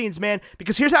self-checkout machines, man,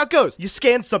 because here's how it goes. You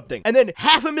scan something, and then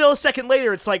half a millisecond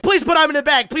later, it's like, please put item in the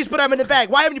bag. Please put item in the bag.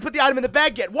 Why haven't you put the item in the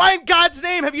bag yet? Why in God's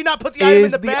name have you not put the item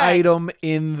in the bag? item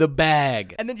in the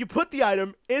bag? And then you put the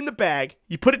item in the bag.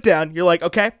 You put it down. You're like,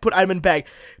 okay, put item in bag.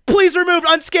 Please remove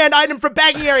unscanned item from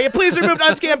bagging area. Please remove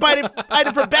unscanned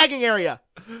item from bagging area.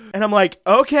 And I'm like,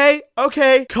 okay,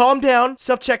 calm down,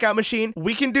 self-checkout machine.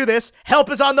 We can do this. Help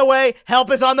is on the way. Help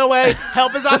is on the way.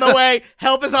 Help is on the way.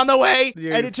 Help is on the way.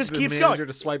 And it just keeps going.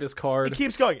 To swipe his card. It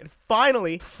keeps going. And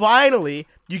finally,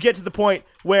 you get to the point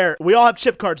where we all have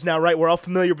chip cards now, right? We're all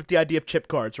familiar with the idea of chip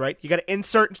cards, right? You got to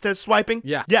insert instead of swiping.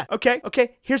 Yeah. Yeah. Okay.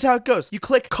 Here's how it goes. You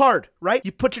click card, right?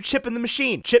 You put your chip in the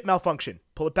machine. Chip malfunction.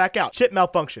 Pull it back out. Chip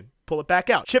malfunction. Pull it back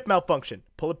out. Chip malfunction.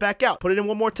 Pull it back out. Put it in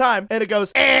one more time, and it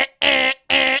goes,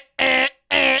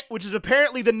 which is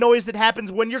apparently the noise that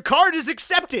happens when your card is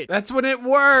accepted. That's when it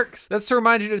works. That's to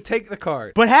remind you to take the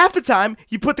card. But half the time,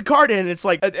 you put the card in, and it's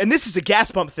like, and this is a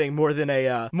gas pump thing more than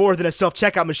a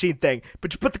self-checkout machine thing.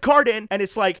 But you put the card in, and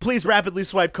it's like, please rapidly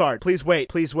swipe card. Please wait.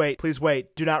 Please wait. Please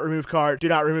wait. Do not remove card. Do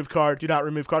not remove card. Do not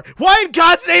remove card. Why in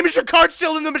God's name is your card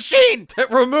still in the machine?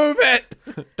 Remove it.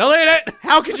 Delete it.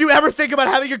 How could you ever think about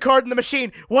having your card in the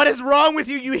machine? What is wrong with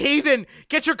you, you heathen?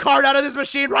 Get your card out of this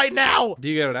machine right now. Do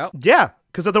you get it out? Yeah.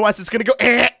 because otherwise it's gonna go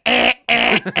at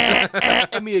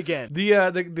me again.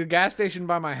 The gas station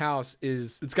by my house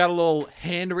it's got a little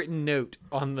handwritten note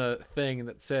on the thing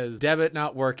that says debit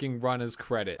not working, run as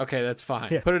credit. Okay, that's fine.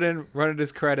 Yeah. Put it in, run it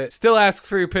as credit. Still ask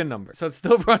for your PIN number. So it's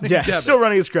still running Yeah, debit. still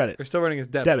running as credit. They're still running as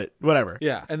debit. Debit, whatever.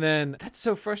 Yeah, and then that's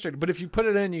so frustrating. But if you put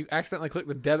it in, you accidentally click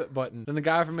the debit button, then the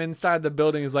guy from inside the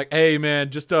building is like, "Hey man,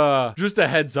 just a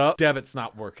heads up, debit's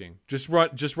not working. Just run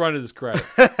it as credit."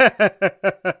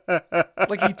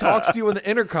 Like he talks to you on the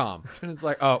intercom, and it's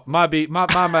like, "Oh, my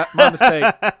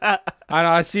mistake." I know.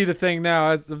 I see the thing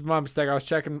now. It's my mistake. I was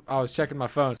checking my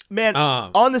phone. Man,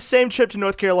 on the same trip to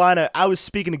North Carolina, I was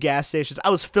speaking of gas stations. I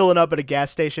was filling up at a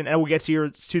gas station, and we'll get to your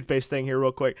toothpaste thing here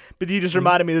real quick. But you just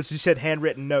reminded me of this. You said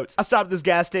handwritten notes. I stopped at this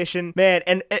gas station, man,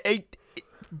 and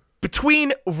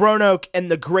between Roanoke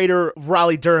and the greater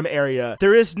Raleigh-Durham area,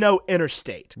 there is no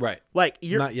interstate. Right. Like,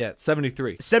 Not yet.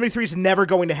 73. 73 is never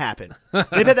going to happen.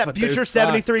 They've had that future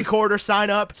 73 corridor sign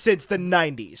up since the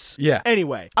 90s. Yeah.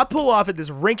 Anyway, I pull off at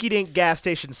this rinky-dink gas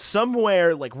station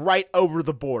somewhere like right over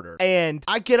the border. And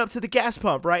I get up to the gas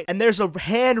pump, right? And there's a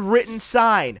handwritten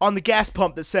sign on the gas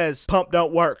pump that says, "Pump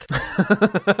don't work."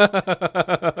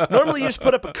 Normally you just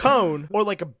put up a cone or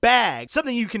like a bag,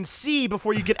 something you can see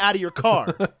before you get out of your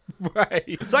car.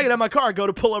 Right. So I get out of my car, go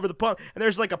to pull over the pump, and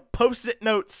there's like a Post-it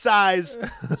note size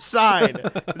sign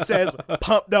that says,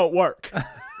 "Pump don't work."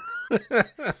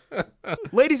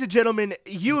 Ladies and gentlemen,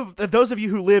 those of you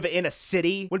who live in a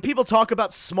city, when people talk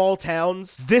about small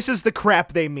towns, this is the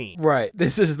crap they mean. Right.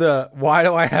 This is why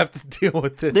do I have to deal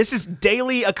with this? This is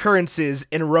daily occurrences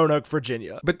in Roanoke,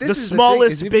 Virginia. But this the is the thing,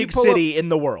 smallest is if big you pull city in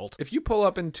the world. If you pull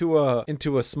up into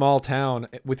a small town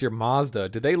with your Mazda,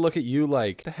 do they look at you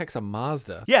like, the heck's a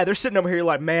Mazda? Yeah, they're sitting over here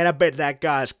like, "Man, I bet that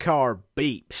guy's car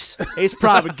beeps. He's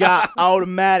probably got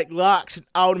automatic locks and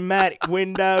automatic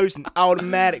windows and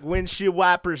automatic windshield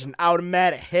wipers and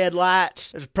automatic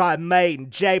headlights. It's probably made in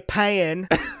Japan."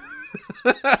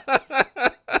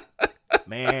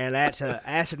 "Man, that's a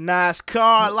nice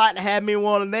car. I'd like to have me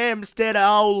one of them instead of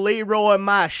old Leroy in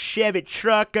my Chevy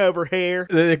truck over here."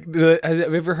 Have you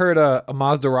ever heard a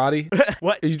Maserati?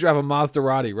 What? You drive a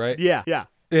Maserati, right? Yeah. Yeah.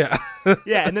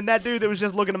 Yeah, and then that dude that was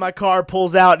just looking at my car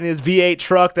pulls out in his V8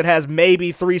 truck that has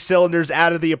maybe 3 cylinders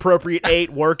out of the appropriate 8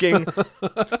 working,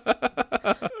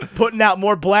 putting out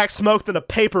more black smoke than a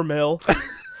paper mill.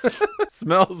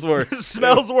 Smells worse.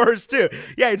 Smells worse, too.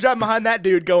 Yeah, you're driving behind that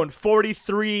dude going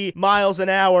 43 miles an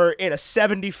hour in a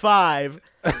 75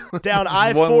 down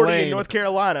I-40 in North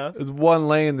Carolina. There's one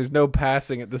lane. There's no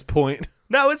passing at this point.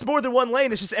 No, it's more than one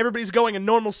lane. It's just everybody's going a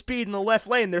normal speed in the left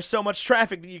lane. There's so much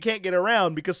traffic that you can't get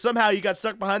around because somehow you got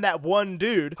stuck behind that one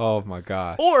dude. Oh, my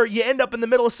gosh. Or you end up in the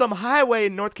middle of some highway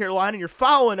in North Carolina and you're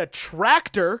following a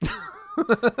tractor.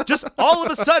 Just all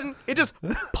of a sudden, it just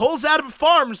pulls out of a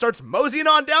farm and starts moseying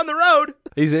on down the road.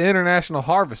 He's an international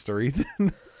harvester,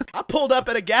 Ethan. I pulled up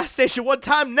at a gas station one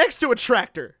time next to a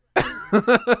tractor.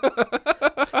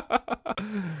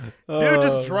 Dude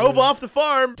just drove off the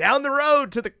farm down the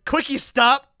road to the quickie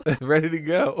stop. Ready to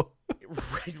go.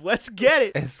 Let's get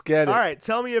it. Let's get it. All right,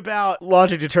 tell me about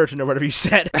laundry detergent or whatever you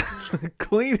said.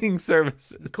 Cleaning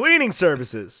services. Cleaning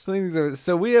services. Cleaning services.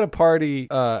 So we had a party,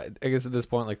 I guess at this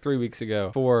point, like 3 weeks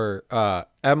ago, for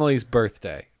Emily's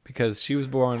birthday. Because she was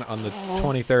born on the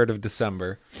 23rd of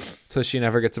December, so she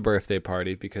never gets a birthday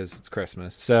party because it's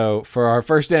Christmas. So for our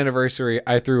first anniversary,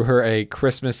 I threw her a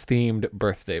Christmas-themed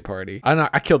birthday party.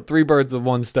 I killed 3 birds with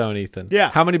 1 stone, Ethan.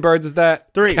 Yeah. How many birds is that?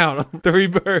 3. Count them. 3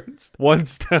 birds, 1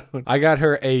 stone. I got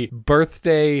her a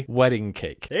birthday wedding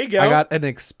cake. There you go. I got an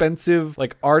expensive,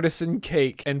 like, artisan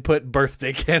cake and put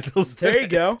birthday candles There in you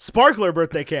go. Sparkler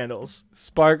birthday candles.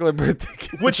 Sparkler birthday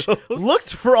candles. Which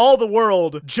looked for all the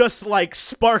world just like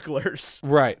sparklers.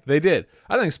 Right, they did.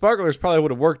 I think sparklers probably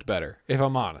would have worked better, if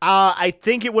I'm honest. I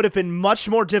think it would have been much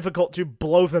more difficult to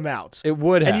blow them out. It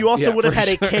would have. And you also would have for had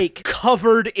sure. a cake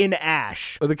covered in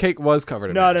ash. Well, the cake was covered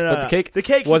in No, ash. no, no. But no. the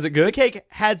cake, was it good? The cake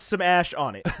had some ash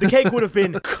on it. The cake would have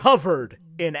been covered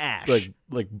in ash.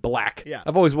 Like black. Yeah.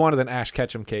 I've always wanted an Ash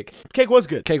Ketchum cake. Cake was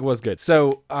good. Cake was good.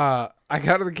 So I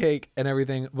got her the cake and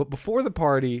everything, but before the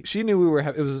party, she knew we were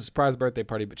it was a surprise birthday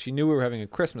party, but she knew we were having a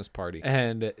Christmas party,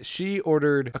 and she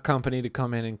ordered a company to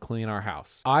come in and clean our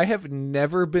house. I have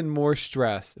never been more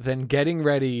stressed than getting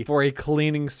ready for a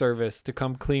cleaning service to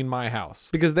come clean my house,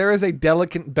 because there is a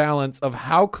delicate balance of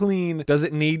how clean does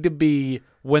it need to be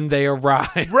when they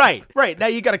arrive. Right. Now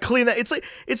you got to clean that.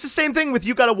 It's the same thing with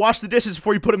you got to wash the dishes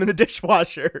before you put them in the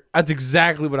dishwasher. That's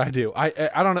exactly what I do. I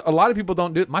don't know. A lot of people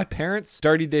don't do it. My parents,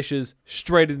 dirty dishes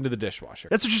straight into the dishwasher.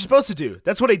 That's what you're supposed to do.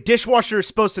 That's what a dishwasher is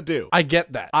supposed to do. I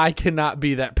get that. I cannot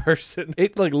be that person.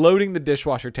 It like loading the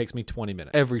dishwasher takes me 20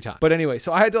 minutes every time. But anyway,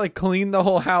 so I had to like clean the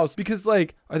whole house because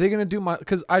like, are they going to do my,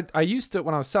 because I used to,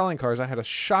 when I was selling cars, I had a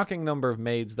shocking number of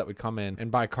maids that would come in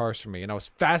and buy cars for me. And I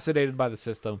was fascinated by the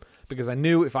system because I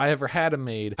knew if I ever had a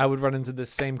maid, I would run into this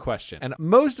same question. And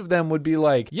most of them would be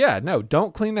like, yeah, no,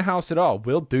 don't clean the house at all.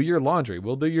 We'll do your laundry.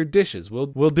 We'll do your dishes. We'll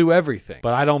do everything.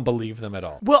 But I don't believe them at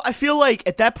all. Well, I feel like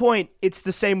at that point, it's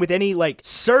the same with any like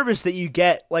service that you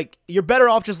get. Like you're better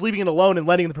off just leaving it alone and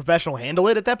letting the professional handle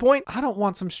it at that point. I don't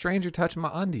want some stranger touching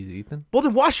my undies, Ethan. Well,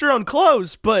 then wash your own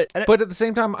clothes. But at the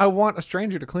same time, I want a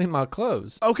stranger to clean my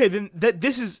clothes. Okay, then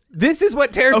this is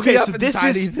what tears me up so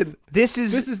inside, Ethan. This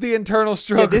is the internal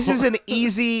struggle. Yeah, this is an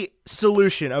easy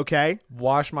solution, okay?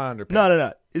 Wash my underpants.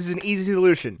 No. This is an easy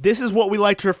solution. This is what we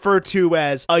like to refer to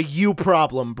as a you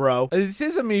problem, bro. This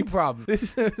is a me problem.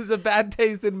 This is a bad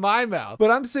taste in my mouth.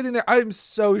 But I'm sitting there, I'm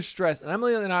so stressed. And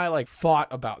Emily and I like fought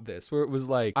about this, where it was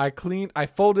like, I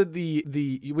folded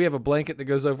we have a blanket that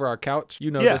goes over our couch.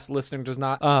 You know this, listener does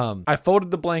not. I folded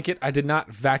the blanket. I did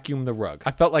not vacuum the rug.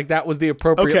 I felt like that was the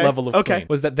appropriate level of clean.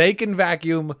 Was that they can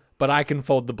vacuum, but I can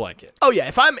fold the blanket. Oh yeah,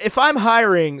 if I'm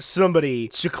hiring somebody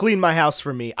to clean my house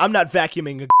for me, I'm not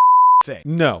vacuuming a thing.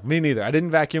 No, me neither. I didn't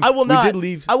vacuum. I will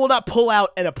not pull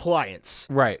out an appliance.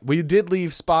 Right. We did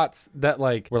leave spots that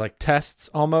like were like tests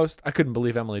almost. I couldn't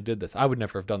believe Emily did this. I would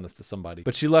never have done this to somebody.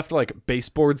 But she left like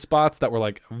baseboard spots that were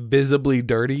like visibly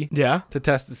dirty. Yeah. To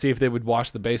test to see if they would wash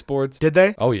the baseboards. Did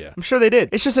they? Oh yeah. I'm sure they did.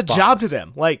 It's just a job to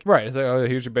them. Like right. It's like, oh,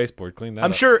 here's your baseboard. Clean that.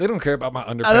 I'm up. Sure they don't care about my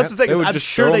underpants. That's the thing. I'm just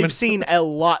sure they've seen a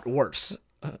lot worse.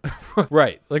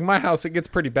 Right. Like my house, it gets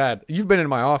pretty bad. You've been in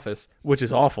my office, which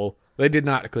is awful. They did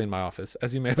not clean my office,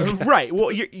 as you may have guessed. Right.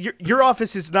 Well, your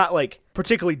office is not like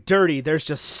particularly dirty. There's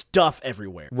just stuff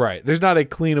everywhere. Right. There's not a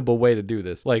cleanable way to do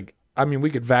this. Like, I mean, we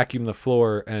could vacuum the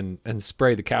floor and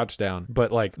spray the couch down,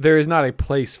 but like there is not a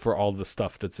place for all the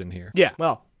stuff that's in here. Yeah.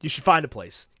 Well, you should find a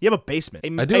place. You have a basement.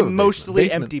 I do have a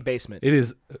mostly empty basement. It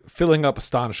is filling up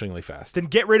astonishingly fast. Then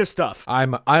get rid of stuff.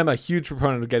 I'm a huge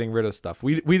proponent of getting rid of stuff.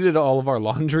 We did all of our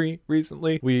laundry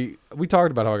recently. We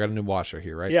talked about how I got a new washer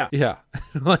here, right? Yeah.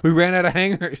 We ran out of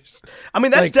hangers. I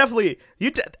mean, that's definitely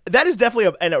that is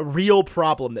definitely a real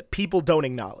problem that people don't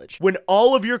acknowledge. When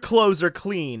all of your clothes are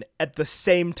clean at the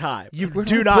same time, you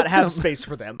do not have space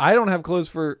for them. I don't have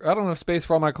space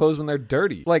for all my clothes when they're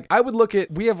dirty. Like I would look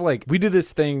at, we do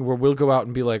this thing where we'll go out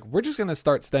and be like, we're just going to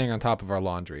start staying on top of our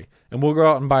laundry. And we'll go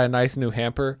out and buy a nice new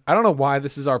hamper. I don't know why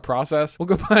this is our process. We'll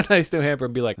go buy a nice new hamper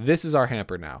and be like, this is our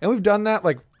hamper now. And we've done that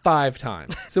like 5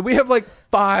 times. So we have like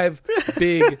 5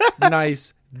 big,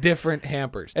 nice, different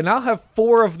hampers. And I'll have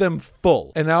 4 of them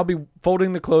full. And I'll be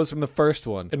folding the clothes from the first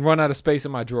one and run out of space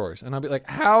in my drawers. And I'll be like,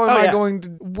 how am I going to,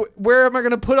 where am I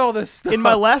going to put all this stuff? In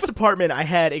my last apartment, I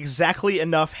had exactly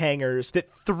enough hangers that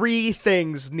 3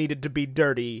 things needed to be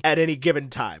dirty at any given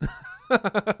time.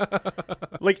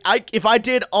 Like if I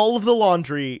did all of the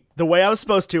laundry the way I was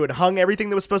supposed to and hung everything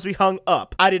that was supposed to be hung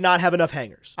up, I did not have enough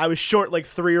hangers. I was short like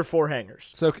 3 or 4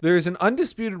 hangers. So there's an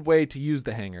undisputed way to use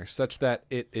the hanger such that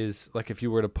it is like if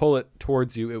you were to pull it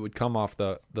towards you, it would come off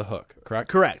the hook, correct?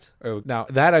 Correct. Oh, now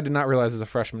that I did not realize as a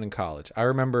freshman in college. I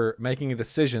remember making a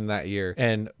decision that year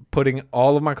and putting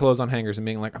all of my clothes on hangers and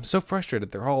being like, I'm so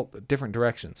frustrated. They're all different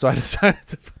directions. So I decided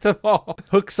to put them all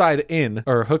hook side in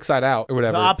or hook side out or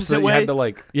whatever. The opposite way? You had to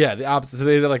like, yeah, the opposite. So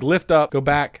they had to like lift up, go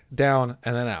back, down,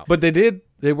 and then out. But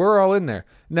they were all in there.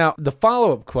 Now, the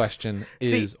follow-up question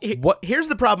is what? Here's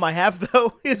the problem I have,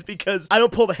 though, is because I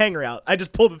don't pull the hanger out. I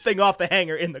just pull the thing off the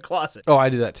hanger in the closet. Oh, I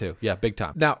do that too. Yeah, big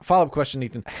time. Now, follow-up question,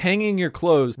 Ethan. Hanging your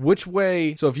clothes, which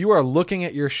way? So if you are looking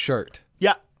at your shirt.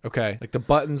 Yeah. Okay. Like the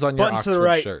buttons on your Oxford to the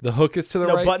right. shirt. The hook is to the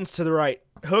right? No, buttons to the right.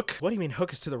 Hook? What do you mean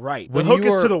hook is to the right? The hook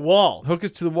is to the wall. Hook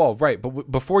is to the wall, right.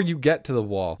 But before you get to the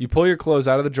wall, you pull your clothes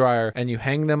out of the dryer and you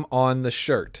hang them on the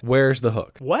shirt. Where's the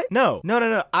hook? What? No.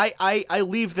 I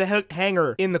leave the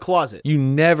hanger in the closet. You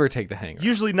never take the hanger?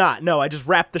 Usually not. No, I just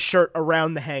wrap the shirt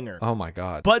around the hanger. Oh my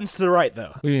God. Buttons to the right,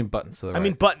 though. What do you mean buttons to the right? I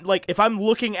mean, like, if I'm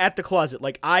looking at the closet,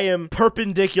 like, I am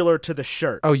perpendicular to the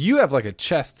shirt. Oh, you have like a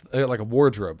chest, like a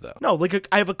wardrobe, though. No, like,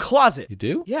 I have a closet. You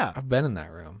do? Yeah. I've been in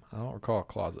that room. I don't recall a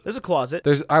closet. There's a closet.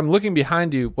 I'm looking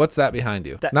behind you. What's that behind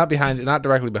you? Not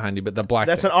directly behind you, but the black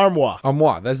That's thing. an armoire.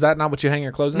 Armoire. Is that not what you hang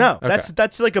your clothes in? No, Okay.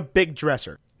 that's like a big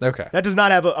dresser. Okay. That does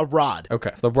not have a rod.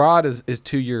 Okay. So the rod is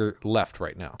to your left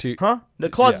right now. Huh? The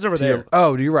closet's over there.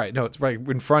 Oh, you're right. No, it's right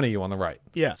in front of you on the right.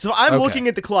 Yeah. So I'm Okay. looking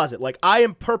at the closet. Like, I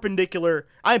am perpendicular.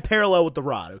 I am parallel with the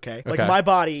rod, okay? Like, Okay. my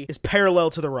body is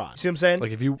parallel to the rod. See what I'm saying?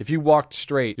 Like if you walked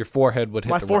straight, your forehead would hit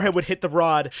my the forehead rod. would hit the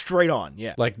rod straight on.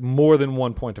 Yeah. Like more than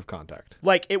one point of contact.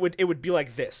 Like, it would be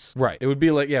like this. Right. It would be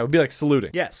like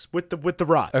saluting. Yes, with the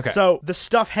rod. Okay. So the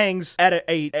stuff hangs at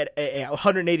a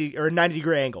 180 or a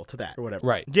 90-degree angle to that or whatever.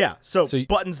 Right. Yeah. So So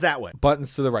buttons that way.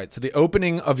 Buttons to the right. So the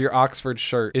opening of your Oxford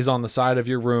shirt is on the side of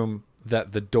your room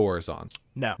that the door is on.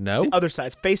 No. No? The other side.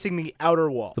 It's facing the outer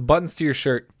wall. The buttons to your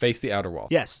shirt face the outer wall.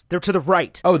 Yes, they're to the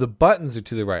right. Oh, the buttons are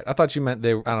to the right. I thought you meant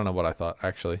they were, I don't know what I thought,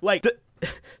 actually. Like,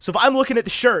 so if I'm looking at the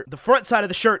shirt, the front side of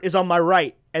the shirt is on my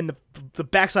right, and the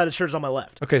back side of the shirt is on my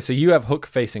left. Okay, so you have hook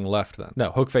facing left then.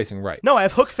 No, hook facing right. No, I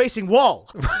have hook facing wall.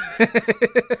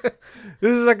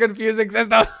 This is a confusing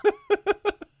system.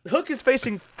 The hook is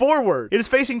facing forward. It is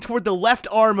facing toward the left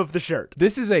arm of the shirt.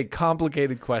 This is a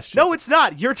complicated question. No, it's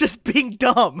not. You're just being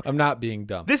dumb. I'm not being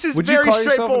dumb. This is Would you very call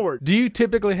yourself straightforward. do you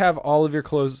typically have all of your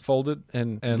clothes folded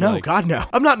and No, like, God, no.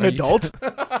 I'm not an adult.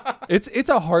 It's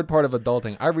a hard part of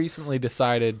adulting. I recently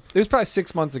decided, it was probably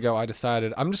 6 months ago, I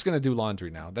decided I'm just going to do laundry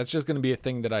now. That's just going to be a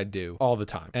thing that I do all the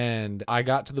time. And I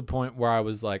got to the point where I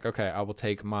was like, okay, I will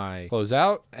take my clothes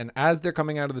out, and as they're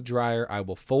coming out of the dryer, I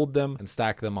will fold them and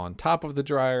stack them on top of the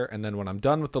dryer. And then when I'm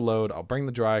done with the load, I'll bring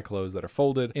the dry clothes that are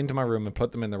folded into my room and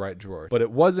put them in the right drawer. But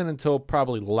it wasn't until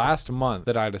probably last month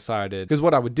that I decided, because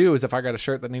what I would do is if I got a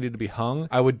shirt that needed to be hung,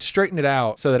 I would straighten it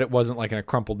out so that it wasn't like in a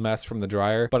crumpled mess from the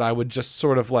dryer, but I would just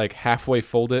sort of like halfway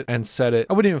fold it and set it.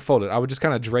 I wouldn't even fold it. I would just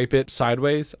kind of drape it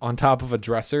sideways on top of a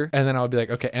dresser. And then I would be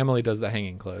like, okay, Emily does the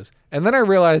hanging clothes. And then I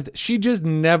realized she just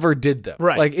never did them.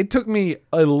 Right. Like it took me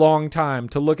a long time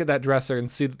to look at that dresser and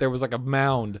see that there was like a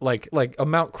mound, like a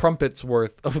Mount Crumpet's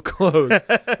worth of clothes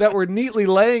that were neatly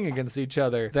laying against each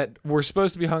other that were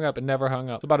supposed to be hung up and never hung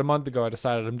up. So about a month ago, I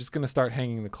decided I'm just going to start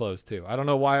hanging the clothes too. I don't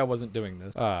know why I wasn't doing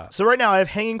this. So right now I have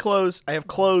hanging clothes. I have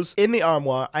clothes in the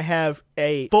armoire. I have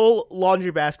a full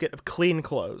laundry basket of clean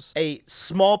clothes, a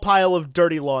small pile of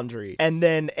dirty laundry, and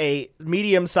then a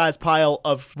medium-sized pile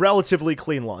of relatively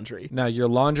clean laundry. Now, your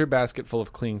laundry basket full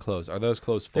of clean clothes, are those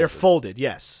clothes folded? They're folded,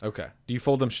 yes. Okay. Do you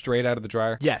fold them straight out of the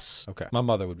dryer? Yes. Okay. My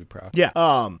mother would be proud. Yeah.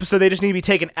 So they just need to be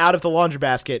taken out of the laundry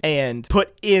basket and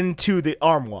put into the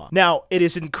armoire. Now, it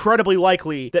is incredibly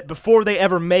likely that before they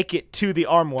ever make it to the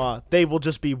armoire, they will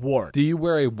just be worn. Do you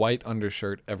wear a white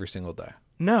undershirt every single day?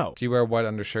 No. Do you wear a white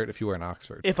undershirt if you wear an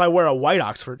Oxford? If I wear a white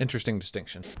Oxford. Interesting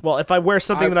distinction. Well, if I wear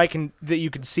something that you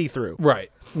can see through.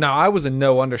 Right. Now, I was a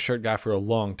no undershirt guy for a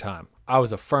long time. I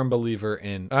was a firm believer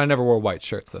in, I never wore white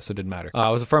shirts though, so it didn't matter. I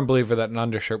was a firm believer that an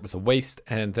undershirt was a waste,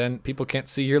 and then people can't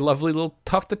see your lovely little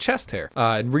tuft of chest hair.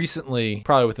 And recently,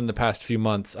 probably within the past few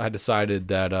months, I decided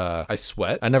that I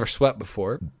sweat. I never sweat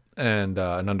before, and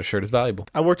an undershirt is valuable.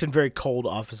 I worked in very cold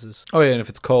offices. Oh yeah, and if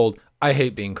it's cold, I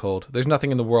hate being cold. There's nothing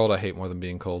in the world I hate more than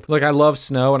being cold. Like, I love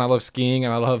snow, and I love skiing,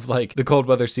 and I love, like, the cold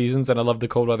weather seasons, and I love the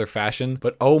cold weather fashion.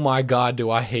 But oh my god,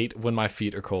 do I hate when my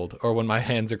feet are cold, or when my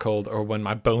hands are cold, or when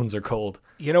my bones are cold.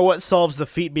 You know what solves the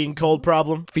feet being cold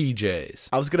problem? VJs.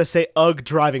 I was going to say UGG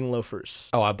driving loafers.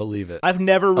 Oh, I believe it. I've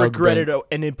never regretted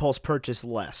an impulse purchase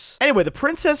less. Anyway, The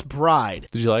Princess Bride.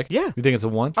 Did you like? Yeah. You think it's a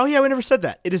 1? Oh, yeah, we never said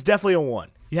that. It is definitely a 1.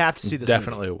 You have to see this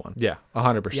Definitely movie. a 1. Yeah,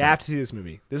 100%. You have to see this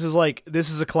movie. This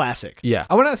is a classic. Yeah.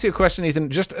 I want to ask you a question, Ethan,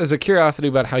 just as a curiosity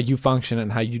about how you function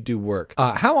and how you do work.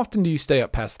 How often do you stay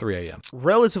up past 3 a.m.?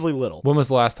 Relatively little. When was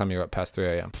the last time you were up past 3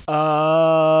 a.m.?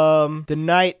 The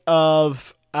night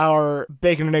of our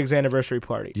bacon and eggs anniversary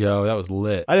party. Yo, that was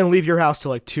lit. I didn't leave your house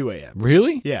till like 2 a.m.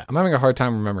 Really? Yeah. I'm having a hard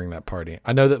time remembering that party.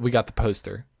 I know that we got the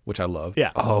poster, which I love.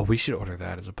 Yeah. Oh, we should order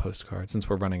that as a postcard since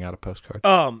we're running out of postcards.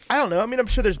 I don't know. I mean, I'm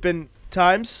sure there's been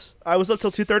times. I was up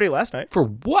till 2:30 last night. For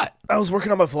what? I was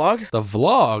working on my vlog. The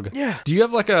vlog? Yeah. Do you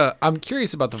have like I'm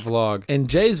curious about the vlog. In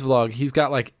Jay's vlog, he's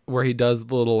got like where he does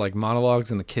the little like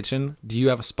monologues in the kitchen. Do you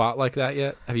have a spot like that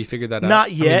yet? Have you figured that out?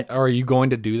 Not yet. Or are you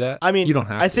going to do that? I mean, you don't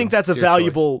have to. I think that's a It's your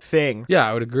valuable thing. choice. Yeah,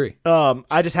 I would agree.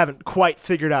 I just haven't quite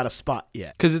figured out a spot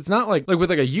yet. Because it's not like with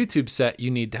like a YouTube set,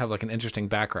 you need to have like an interesting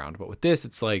background. But with this,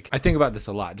 it's like, I think about this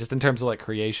a lot, just in terms of like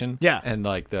creation. Yeah. And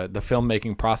like the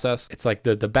filmmaking process. It's like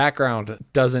the background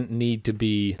doesn't doesn't need to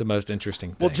be the most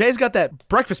interesting thing. Well, Jay's got that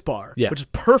breakfast bar, Yeah. which is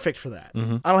perfect for that.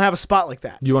 I don't have a spot like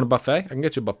that. You want a buffet? I can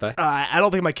get you a buffet. I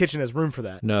don't think my kitchen has room for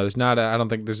that. No, there's not. I don't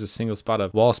think there's a single spot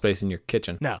of wall space in your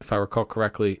kitchen. No. If I recall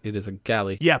correctly, it is a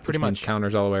galley. Yeah, pretty which means much.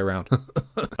 counters all the way around.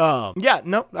 Yeah,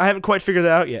 no, I haven't quite figured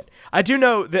that out yet. I do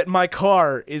know that my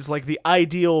car is like the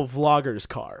ideal vlogger's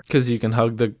car. Because you can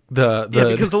hug the Yeah,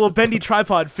 because the little bendy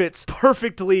tripod fits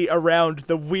perfectly around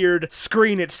the weird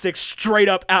screen it sticks straight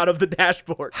up out of the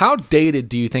dashboard. How dated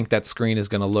do you think that screen is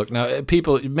going to look? Now,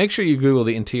 people, make sure you Google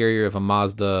the interior of a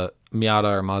Mazda Miata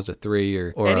or Mazda 3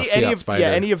 or a Fiat Spider.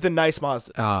 Any of the nice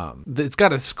Mazdas. It's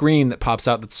got a screen that pops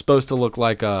out that's supposed to look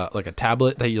like a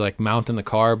tablet that you like mount in the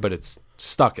car, but it's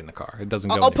stuck in the car. It doesn't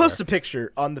go I'll anywhere. post a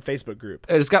picture on the Facebook group.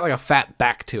 It's got like a fat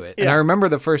back to it. And Yeah. I remember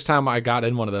the first time I got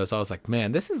in one of those, I was like,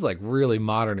 man, this is like really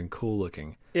modern and cool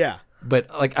looking. Yeah. But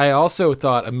like I also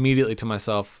thought immediately to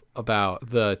myself about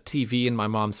the TV in my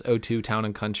mom's O2 Town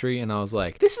and Country, and I was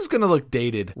like, this is gonna look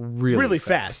dated really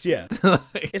fast. Yeah.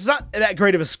 It's not that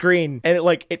great of a screen, and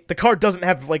the car doesn't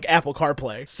have like Apple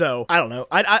CarPlay, so I don't know.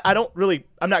 I don't really.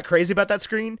 I'm not crazy about that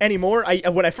screen anymore.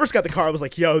 When I first got the car, I was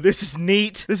like, yo, this is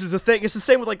neat. This is a thing. It's the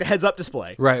same with like the heads up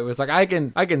display. Right. It was like I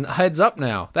can heads up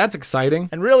now. That's exciting.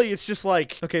 And really, it's just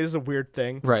like, okay, this is a weird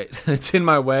thing. Right. It's in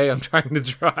my way. I'm trying to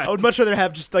drive. I would much rather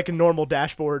have just like a normal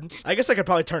dashboard. I guess I could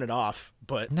probably turn it off,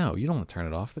 but No, you don't want to turn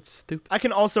it off. That's stupid. I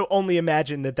can also only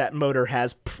imagine that motor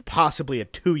has possibly a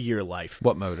 2-year life.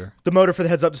 What motor? The motor for the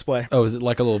heads up display. Oh, is it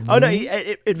like a little... Oh, no,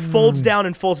 it folds down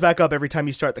and folds back up every time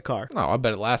you start the car. Oh, I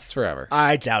bet it lasts forever.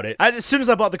 I doubt it. As soon as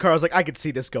I bought the car, I was like, I could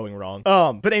see this going wrong.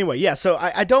 But anyway, yeah. So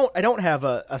I don't have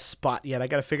a spot yet. I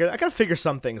gotta figure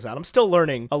some things out. I'm still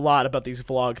learning a lot about these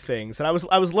vlog things, and I was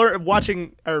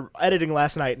watching or editing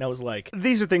last night, and I was like,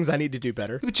 these are things I need to do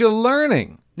better. But you're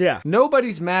learning. Yeah.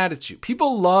 Nobody's mad at you.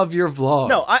 People love your vlog.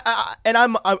 No,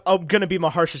 I'm gonna be my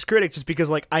harshest critic just because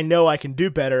like I know I can do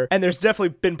better, and there's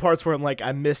definitely been parts where I'm like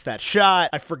I missed that shot,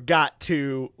 I forgot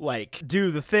to like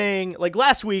do the thing. Like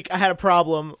last week I had a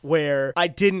problem where I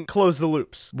didn't close the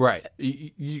loops. Right.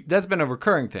 That's been a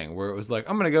recurring thing where it was like,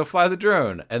 I'm going to go fly the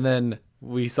drone. And then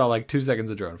we saw like 2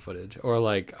 seconds of drone footage. Or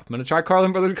like, I'm going to try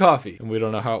Carlin Brothers coffee. And we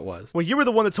don't know how it was. Well, you were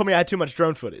the one that told me I had too much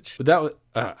drone footage. But that was,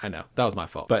 I know, that was my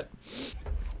fault. But,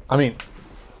 I mean,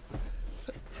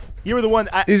 You were the one.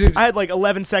 I These are- had like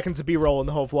 11 seconds of B-roll in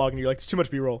the whole vlog, and you're like, "There's too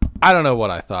much B-roll." I don't know what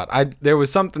I thought. There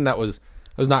was something that was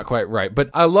not quite right. But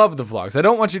I love the vlogs. I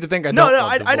don't want you to think I don't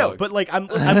love the I know, vlogs. but like I'm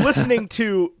listening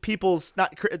to people's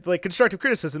like constructive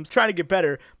criticisms, trying to get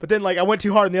better. But then like I went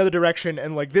too hard in the other direction,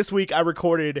 and like this week I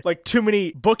recorded like too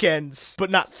many bookends, but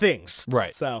not things.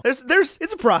 Right. So there's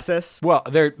it's a process, Well,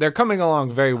 they're coming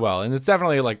along very well. And it's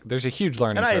definitely like, there's a huge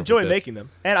learning and curve I with enjoy this. making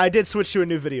them. And I did switch to a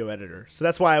new video editor, so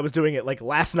that's why I was doing it like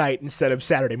last night instead of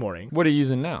Saturday morning. What are you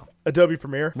using now? Adobe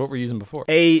Premiere, What were you using before?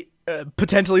 a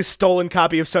potentially stolen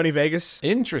copy of Sony Vegas.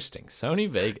 Interesting. Sony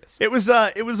Vegas. It was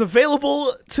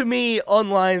available to me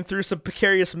online through some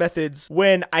precarious methods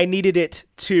when I needed it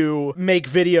to make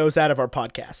videos out of our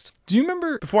podcast. Do you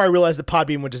remember? Before I realized that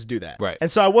Podbean would just do that. Right.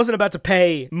 And so I wasn't about to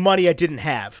pay money I didn't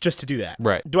have just to do that.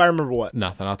 Right. Do I remember what?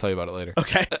 Nothing. I'll tell you about it later.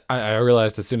 Okay. I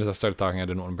realized as soon as I started talking, I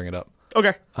didn't want to bring it up.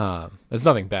 Okay. It's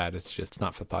nothing bad. It's just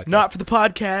not for the podcast. Not for the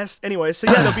podcast. Anyway, so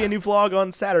yeah, there'll be a new vlog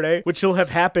on Saturday, which will have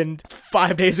happened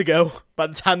 5 days ago by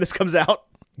the time this comes out.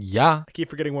 Yeah. I keep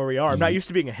forgetting where we are. I'm not used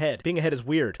to being ahead. Being ahead is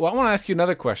weird. Well, I want to ask you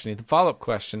another question, Ethan. Follow-up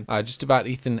question, just about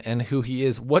Ethan and who he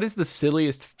is. What is the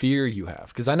silliest fear you have?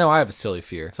 Because I know I have a silly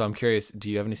fear, so I'm curious.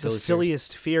 Do you have any silly fears?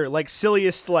 Silliest fear. Like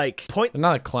silliest like point. They're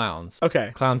not like clowns.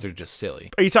 Okay. Clowns are just silly.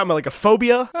 Are you talking about like a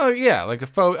phobia? Oh yeah, like a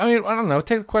I mean, I don't know.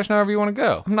 Take the question however you want to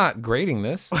go. I'm not grading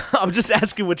this. I'm just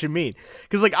asking what you mean.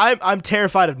 Because like I'm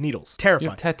terrified of needles. Terrified. You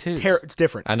have tattoos. It's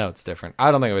different. I know it's different.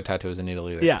 I don't think of a tattoo as a needle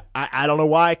either. Yeah, I don't know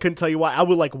why. I couldn't tell you why. I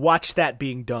would like watch that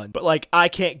being done, but like I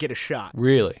can't get a shot.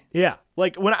 Really? Yeah.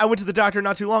 Like when I went to the doctor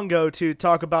not too long ago to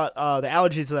talk about the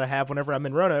allergies that I have whenever I'm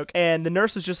in Roanoke, and the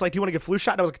nurse was just like, "Do you want to get a flu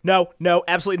shot?" And I was like, "No,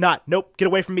 absolutely not. Nope, get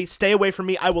away from me. Stay away from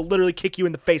me. I will literally kick you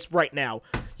in the face right now.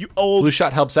 You old Flu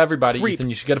shot helps everybody, creep. Ethan.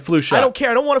 You should get a flu shot. I don't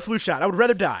care. I don't want a flu shot. I would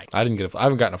rather die. I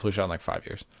haven't gotten a flu shot in like 5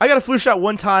 years. I got a flu shot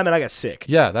one time and I got sick.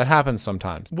 Yeah, that happens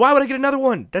sometimes. Why would I get another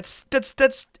one? That's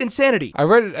insanity. I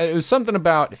read it was something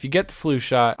about if you get the flu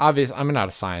shot, obviously I'm not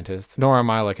a scientist, nor am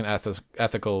I like an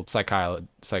ethical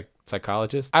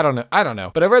psychologist. I don't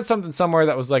know. But I read something somewhere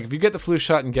that was like, if you get the flu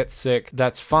shot and get sick,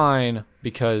 that's fine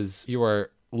because you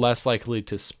are less likely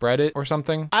to spread it or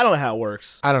something. I don't know how it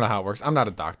works. I don't know how it works. I'm not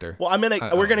a doctor. Well,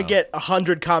 we're gonna get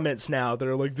 100 comments now that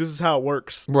are like, "This is how it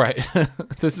works." Right.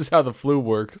 This is how the flu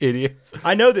works, idiots.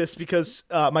 I know this because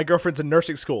my girlfriend's in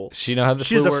nursing school. She know how the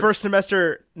She's flu a works? first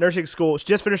semester nursing school. She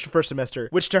just finished her first semester,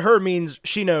 which to her means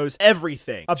she knows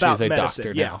everything about She's a medicine.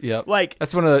 doctor Yeah. now. Yep. Like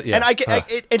That's one of the, yeah.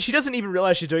 And and she doesn't even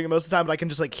realize she's doing it most of the time, but I can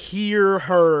just like hear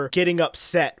her getting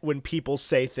upset when people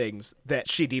say things that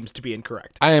she deems to be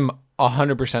incorrect. I am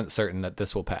 100% certain that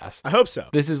this will pass. I hope so.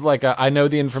 This is like I know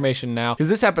the information now because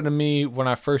this happened to me when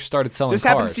I first started selling This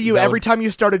cars. happens to you every time you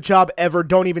start a job ever.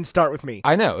 Don't even start with me.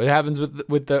 I know it happens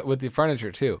with the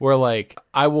furniture too, where like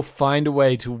I will find a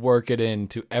way to work it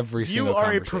into every single You are a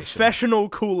conversation. professional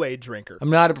Kool-Aid drinker. I'm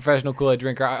not a professional Kool-Aid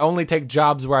drinker. I only take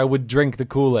jobs where I would drink the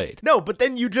Kool-Aid. No, but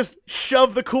then you just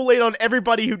shove the Kool-Aid on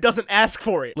everybody who doesn't ask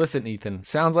for it. Listen, Ethan,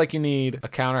 sounds like you need a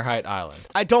counter height island.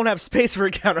 I don't have space for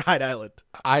a counter height island.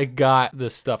 I got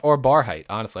this stuff, or bar height,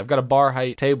 honestly. I've got a bar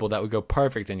height table that would go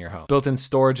perfect in your home. Built-in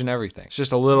storage and everything. It's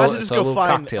just a little, I'm it's just a go little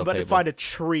find, cocktail I'm about table. to find a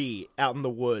tree out in the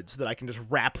woods that I can just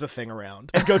wrap the thing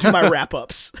around and go do my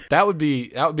wrap-ups. That would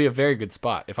be a very good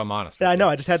spot, if I'm honest with Yeah, I you. know.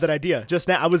 I just had that idea just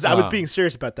now. I was being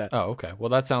serious about that. Oh, okay. Well,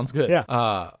 that sounds good.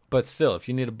 Yeah. But still, if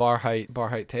you need a bar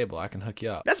height table, I can hook you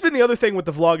up. That's been the other thing with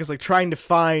the vlog is like trying to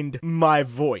find my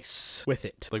voice with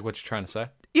it. Like what you're trying to say?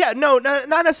 Yeah, no, not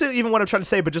necessarily even what I'm trying to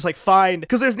say, but just like find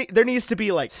because there needs to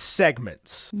be like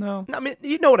segments. No. I mean,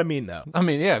 you know what I mean though. I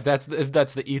mean, yeah, if that's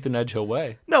the Ethan Edgehill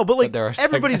way. No, but like there are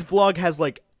everybody's vlog has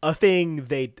like a thing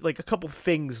a couple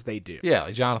things they do. Yeah,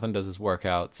 like Jonathan does his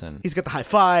workouts and He's got the high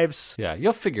fives. yeah,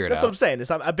 you'll figure it That's out. what I'm saying.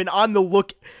 Is I've been on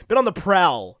the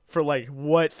prowl for like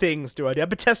what things do I do. I've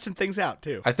been testing things out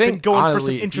too. I think, been going honestly, for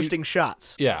some if you- interesting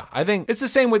shots. Yeah, I think it's the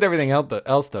same with everything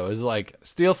else though. Is like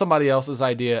steal somebody else's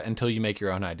idea until you make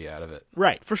your own idea out of it.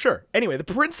 Right, for sure. Anyway, The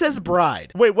Princess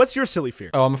Bride. Wait, what's your silly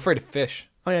fear? Oh, I'm afraid of fish.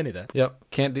 Oh yeah, I knew that. Yep,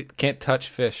 can't touch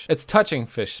fish. It's touching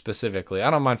fish specifically.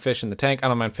 I don't mind fish in the tank. I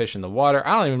don't mind fish in the water.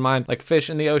 I don't even mind like fish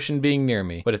in the ocean being near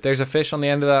me. But if there's a fish on the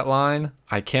end of that line,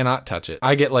 I cannot touch it.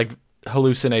 I get like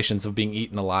hallucinations of being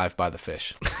eaten alive by the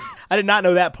fish. I did not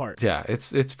know that part. Yeah,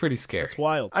 it's pretty scary.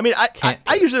 Wild. I mean,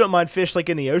 I usually don't mind fish like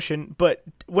in the ocean, but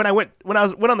when I went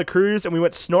on the cruise and we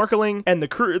went snorkeling, and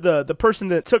the person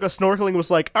that took us snorkeling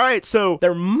was like, "All right, so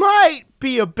there might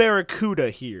be a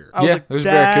barracuda here." I was Yeah, like, there was a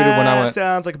barracuda when I "That went.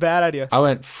 Sounds like a bad idea. I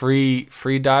went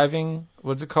free diving.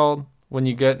 What's it called? When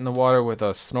you get in the water with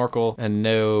a snorkel and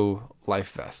no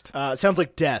life vest. Sounds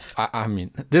like death. I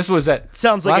mean, this was at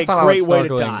Sounds like last a time I went great way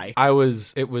to snorkeling, die.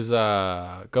 It was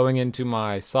going into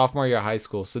my sophomore year of high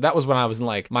school, so that was when I was in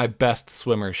like my best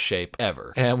swimmer shape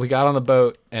ever. And we got on the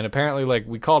boat, and apparently like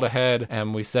we called ahead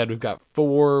and we said we've got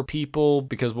 4 people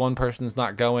because one person's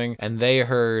not going, and they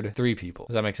heard 3 people.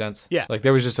 Does that make sense? Yeah. Like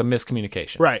there was just a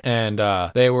miscommunication. Right. And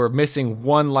they were missing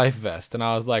 1 life vest, and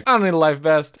I was like, I don't need a life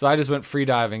vest, so I just went free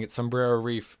diving at Sombrero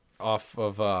Reef off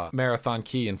of Marathon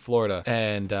Key in Florida,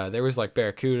 and there was like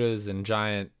barracudas and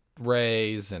giant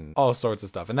rays and all sorts of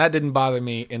stuff, and that didn't bother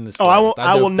me in the Oh, I will. slightest.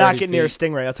 I will dove not 30 get near a feet.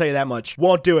 stingray. I'll tell you that much.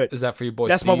 Won't do it. Is that for your boy?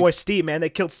 That's my Steve? boy Steve, man. They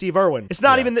killed Steve Irwin. It's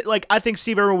not Yeah. even that, like, I think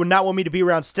Steve Irwin would not want me to be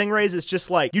around stingrays. It's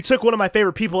just like, you took one of my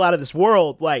favorite people out of this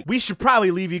world. Like, we should probably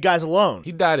leave you guys alone.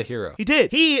 He died a hero. He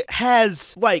did. He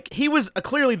was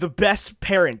clearly the best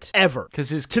parent ever 'Cause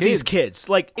his to these kids.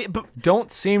 Like, but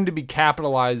Don't seem to be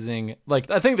capitalizing. Like,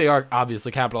 I think they are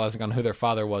obviously capitalizing on who their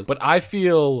father was, but I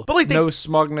feel But, like, they- no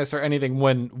smugness or anything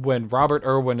when Robert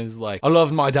Irwin is like, I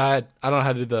love my dad. I don't know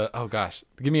how to do the, oh gosh,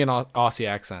 give me an Aussie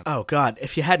accent. oh god,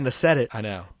 if you hadn't have said it. I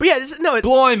know. But yeah,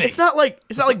 Blimey. it's not like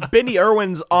Benny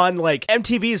Irwin's on like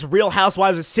MTV's Real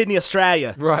Housewives of Sydney,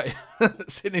 Australia. Right.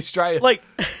 Sydney Stryder. Like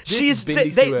is they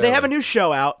Bindi Sue have a Ellen. new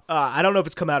show out. I don't know if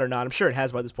it's come out or not. I'm sure it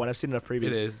has by this point. I've seen enough previews.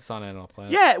 It is. It's on Animal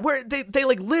Planet. Yeah, where they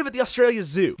like live at the Australia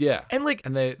Zoo. Yeah. And like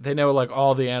And they know like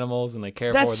all the animals and they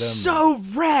care for them. that's so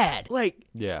rad. Like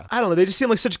Yeah. I don't know. They just seem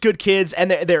like such good kids,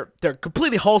 and they're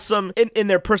completely wholesome in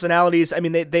their personalities. I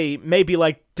mean, they may be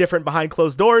like different behind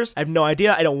closed doors. I have no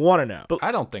idea. I don't want to know. But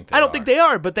I don't think they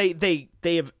are. But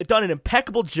they have done an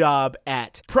impeccable job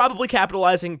at probably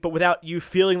capitalizing, but without you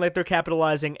feeling like they're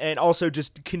capitalizing, and also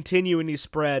just continuing to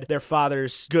spread their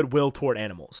father's goodwill toward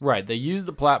animals. Right. They used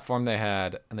the platform they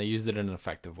had and they used it in an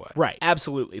effective way. Right,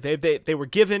 absolutely. They were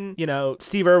given,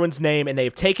 Steve Irwin's name, and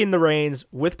they've taken the reins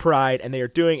with pride, and they are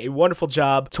doing a wonderful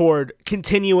job toward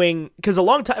continuing. Because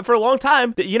for a long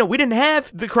time, we didn't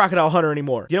have the crocodile hunter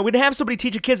anymore. We didn't have somebody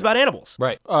teaching kids about animals.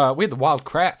 Right. We had the Wild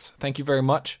Kratts. Thank you very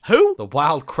much. Who? The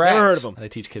Wild Kratts. Never heard of 'em. They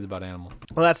teach kids about animals.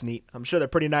 Well, that's neat. I'm sure they're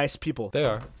pretty nice people. They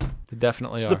are. They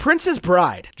definitely are. The Princess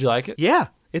Bride. Did you like it? Yeah.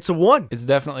 It's a 1. It's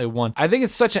definitely a 1. I think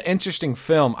it's such an interesting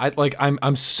film.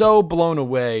 I'm so blown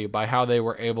away by how they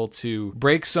were able to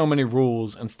break so many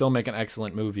rules and still make an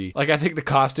excellent movie. Like, I think the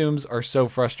costumes are so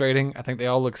frustrating. I think they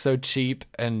all look so cheap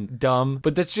and dumb,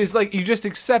 but that's just like, you just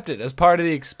accept it as part of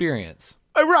the experience.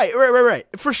 Right.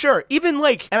 For sure. Even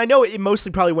like, and I know it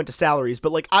mostly probably went to salaries,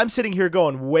 but like, I'm sitting here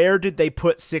going, where did they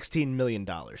put $16 million?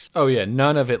 Oh yeah,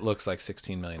 none of it looks like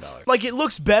 $16 million. Like, it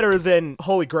looks better than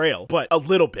Holy Grail, but a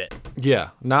little bit. Yeah,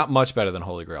 not much better than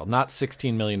Holy Grail. Not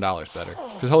 $16 million better.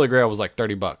 Because Holy Grail was like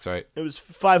 $30, right? It was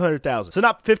 $500,000. So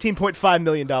not $15.5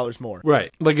 million more.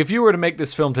 Right. Like, if you were to make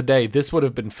this film today, this would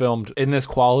have been filmed in this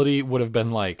quality, would have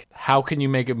been like, how can you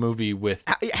make a movie with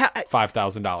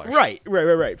 $5,000?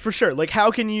 Right. For sure. Like,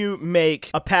 how can you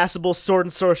make a passable sword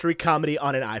and sorcery comedy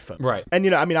on an iPhone? Right. And, you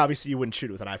know, I mean, obviously you wouldn't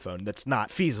shoot it with an iPhone. That's not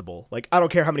feasible. Like, I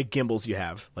don't care how many gimbals you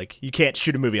have. Like, you can't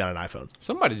shoot a movie on an iPhone.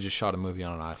 Somebody just shot a movie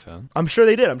on an iPhone. I'm sure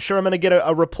they did. I'm sure I'm going to get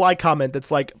a reply comment that's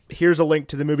like, here's a link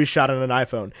to the movie shot on an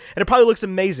iPhone. And it probably looks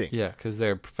amazing. Yeah, because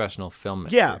they're professional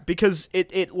filmmakers. Yeah, because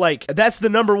it like, that's the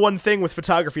number one thing with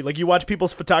photography. Like, you watch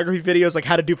people's photography videos, like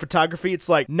how to do photography. It's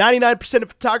like 99% of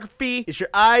photography is your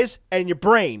eyes and your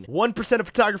brain. 1% of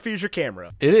photography is your camera.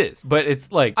 It is, but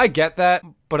it's like, I get that,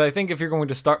 but I think if you're going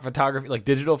to start photography, like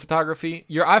digital photography,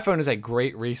 your iPhone is a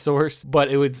great resource, but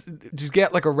it would just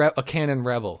get like a Canon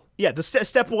Rebel. Yeah, the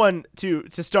step one to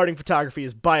starting photography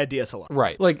is buy a DSLR.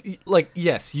 Right. Like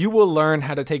yes, you will learn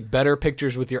how to take better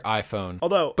pictures with your iPhone.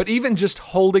 Although, but even just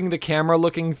holding the camera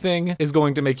looking thing is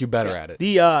going to make you better at it.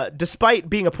 The despite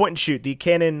being a point and shoot, the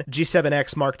Canon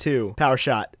G7X Mark II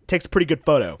PowerShot takes a pretty good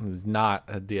photo. It's not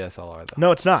a DSLR though.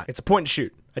 No, it's not. It's a point and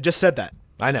shoot. I just said that.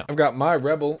 I know. I've got my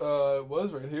Rebel. It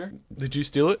was right here. Did you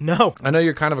steal it? No. I know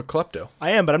you're kind of a klepto.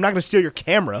 I am, but I'm not going to steal your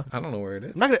camera. I don't know where it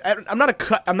is. I'm not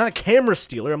a camera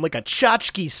stealer. I'm like a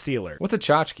tchotchke stealer. What's a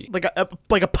tchotchke?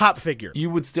 Like a pop figure. You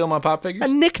would steal my pop figures?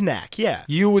 A knick-knack, yeah.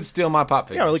 You would steal my pop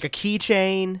figures? Yeah, or like a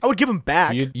keychain. I would give them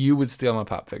back. So you would steal my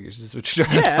pop figures, is what you're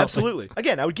trying to tell me. Absolutely.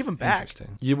 Again, I would give them back.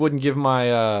 Interesting. You wouldn't give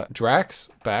my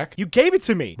Drax back? You gave it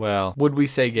to me. Well, would we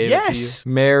say gave it to you? Yes.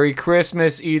 Merry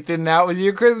Christmas, Ethan. That was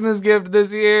your Christmas gift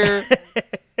this year.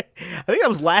 I think that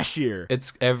was last year.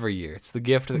 It's every year. It's the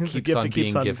gift that keeps on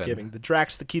being given. The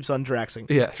Drax that keeps on Draxing.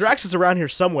 Yes. Drax is around here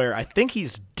somewhere. I think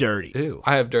he's dirty. Ew.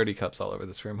 I have dirty cups all over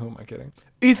this room. Who am I kidding?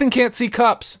 Ethan can't see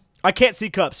cups. I can't see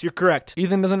cups. You're correct.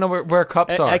 Ethan doesn't know where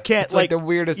cups are. I can't. It's like the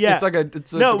weirdest. Yeah.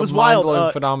 It's no, it was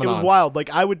wild. Phenomenon. It was wild. Like,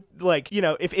 I would, like, you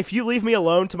know, if you leave me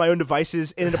alone to my own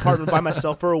devices in an apartment by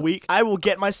myself for a week, I will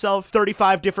get myself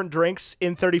 35 different drinks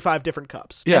in 35 different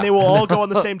cups. Yeah. And they will all go on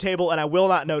the same table, and I will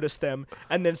not notice them.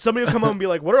 And then somebody will come home and be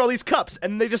like, "What are all these cups?"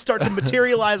 And they just start to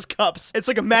materialize cups. It's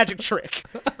like a magic trick.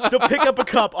 They'll pick up a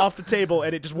cup off the table,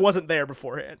 and it just wasn't there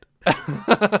beforehand.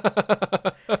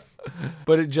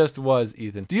 But it just was,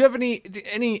 Ethan. Do you have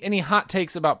any hot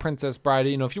takes about Princess Bride?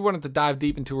 You know, if you wanted to dive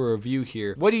deep into a review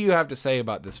here, what do you have to say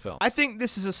about this film? I think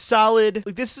this is a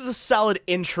solid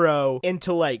intro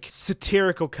into like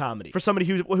satirical comedy for somebody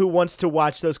who wants to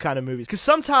watch those kind of movies. Because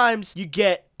sometimes you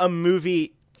get a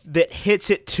movie that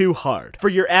hits it too hard for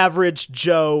your average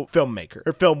Joe filmmaker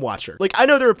or film watcher. Like, I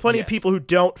know there are plenty of people who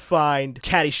don't find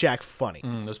Caddyshack funny.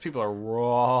 Those people are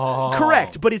wrong.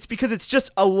 Correct, but it's because it's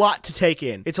just a lot to take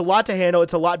in. It's a lot to handle.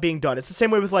 It's a lot being done. It's the same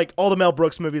way with like all the Mel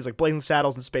Brooks movies, like Blazing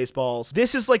Saddles and Spaceballs.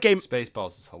 This is like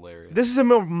Spaceballs is hilarious. This is a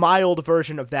more mild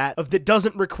version of that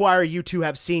doesn't require you to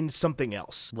have seen something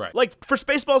else. Right. Like, for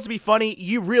Spaceballs to be funny,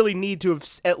 you really need to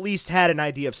have at least had an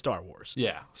idea of Star Wars.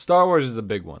 Yeah, Star Wars is the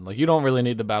big one. Like, you don't really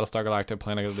need the Battlestar Galactica,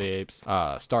 Planet of the Apes,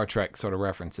 Star Trek sort of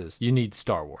references. You need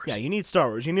Star Wars. Yeah, you need Star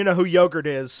Wars. You need to know who Yogurt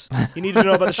is. You need to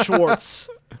know about the Schwartz.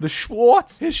 The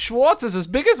Schwartz? His Schwartz is as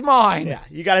big as mine. Yeah,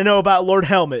 you got to know about Lord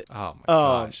Helmet. Oh my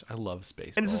gosh, I love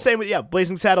Spaceballs. And it's the same with,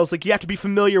 Blazing Saddles. Like, you have to be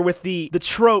familiar with the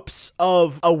tropes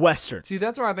of a Western. See,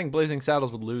 that's where I think Blazing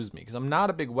Saddles would lose me, because I'm not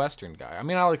a big Western guy. I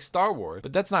mean, I like Star Wars,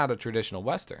 but that's not a traditional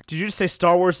Western. Did you just say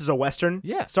Star Wars is a Western?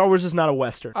 Yeah. Star Wars is not a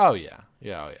Western. Oh, yeah.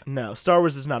 Yeah, oh, yeah. No, Star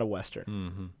Wars is not a Western.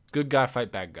 Mm-hmm. Good guy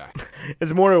fight bad guy.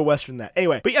 It's more of a Western than that.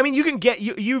 Anyway, but I mean, you can get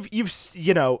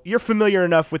you're familiar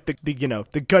enough with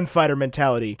the gunfighter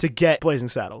mentality to get Blazing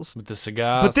Saddles. With the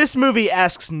cigars. But this movie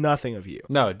asks nothing of you.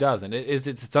 No, it doesn't. It's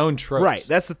its own tropes. Right.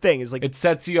 That's the thing. Is like it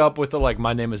sets you up with the like,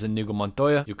 my name is Inigo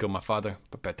Montoya. You killed my father.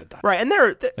 Right, and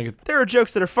there are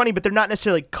jokes that are funny, but they're not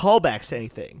necessarily callbacks to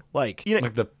anything. Like, you know,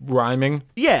 like the rhyming.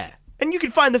 Yeah. And you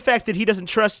can find the fact that he doesn't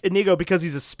trust Inigo because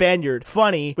he's a Spaniard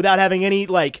funny without having any,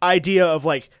 like, idea of,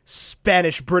 like,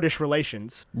 Spanish-British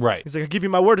relations. Right. He's like, I'll give you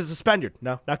my word as a Spaniard.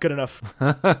 No, not good enough.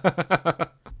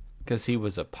 Because he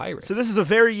was a pirate. So this is a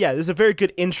very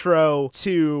good intro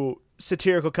to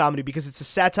satirical comedy because it's a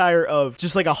satire of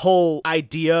just like a whole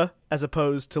idea as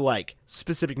opposed to like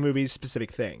specific movies,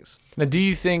 specific things. Now, do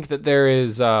you think that there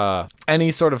is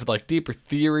any sort of like deeper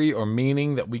theory or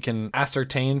meaning that we can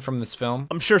ascertain from this film?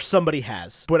 I'm sure somebody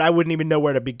has, but I wouldn't even know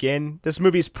where to begin. This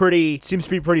movie seems to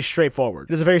be pretty straightforward.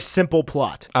 It is a very simple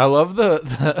plot. I love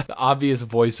the obvious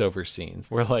voiceover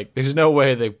scenes where like there's no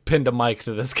way they pinned a mic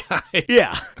to this guy.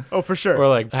 Yeah. Oh, for sure. Or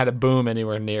like had a boom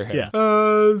anywhere near him. Yeah.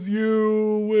 As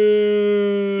you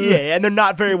will. Yeah, and they're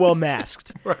not very well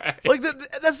masked. Right. Like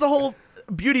that's the whole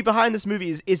beauty behind this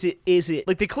movie is it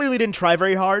like they clearly didn't try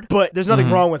very hard, but there's nothing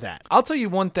wrong with that. I'll tell you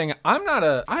one thing.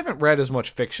 I haven't read as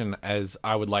much fiction as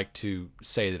I would like to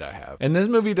say that I have. And this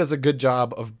movie does a good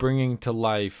job of bringing to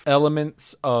life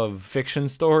elements of fiction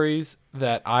stories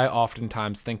that I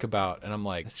oftentimes think about, and I'm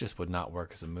like, this just would not work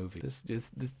as a movie. This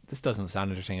doesn't sound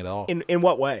interesting at all. In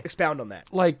what way? Expound on that.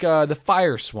 Like the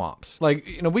fire swamps. Like,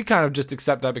 you know, we kind of just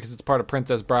accept that because it's part of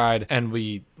Princess Bride, and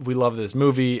we love this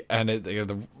movie, and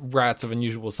the rats of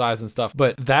unusual size and stuff.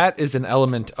 But that is an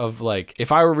element of like,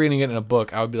 if I were reading it in a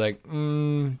book, I would be like, I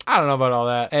don't know about all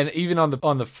that. And even on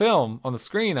the film, on the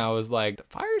screen, I was like, the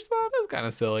fire swamp? That's kind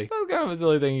of silly. That's kind of a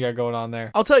silly thing you got going on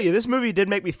there. I'll tell you, this movie did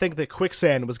make me think that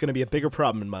quicksand was going to be a bigger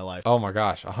problem in my life. Oh my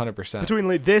gosh, 100%. Between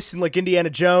like this and like Indiana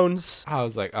Jones, I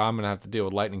was like, I'm gonna have to deal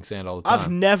with lightning sand all the time.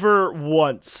 I've never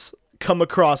once come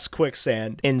across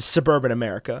quicksand in suburban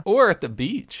America. Or at the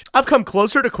beach. I've come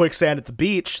closer to quicksand at the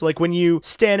beach, like when you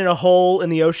stand in a hole in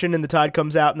the ocean and the tide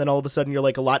comes out and then all of a sudden you're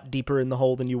like a lot deeper in the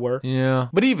hole than you were. Yeah.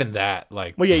 But even that,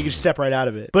 like... Well, yeah, you can step right out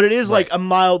of it. But it is like a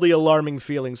mildly alarming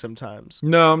feeling sometimes.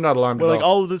 No, I'm not alarmed Where at like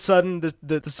all of a sudden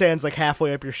the sand's like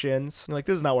halfway up your shins. You're like,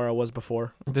 this is not where I was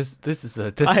before. This is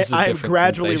a I am different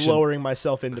gradually sensation. lowering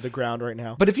myself into the ground right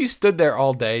now. But if you stood there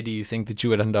all day, do you think that you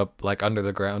would end up like under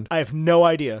the ground? I have no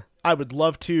idea. I would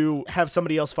love to have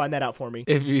somebody else find that out for me.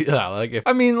 If you there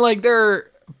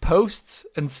are posts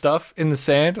and stuff in the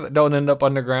sand that don't end up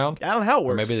underground. I don't know how it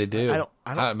works. Or maybe they do.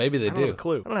 Maybe they do. I don't have a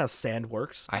clue. I don't know how sand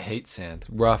works. I hate sand. It's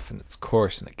rough and it's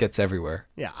coarse and it gets everywhere.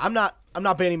 Yeah, I'm not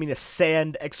by any means a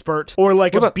sand expert or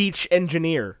like a beach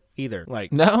engineer either.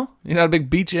 Like, no? You're not a big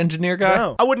beach engineer guy?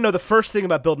 no. I wouldn't know the first thing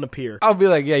about building a pier. I'll be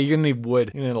like, yeah, you're gonna need wood.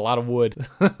 You need a lot of wood.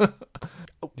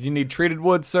 Do you need treated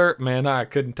wood, sir? Man, I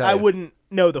couldn't tell you. I wouldn't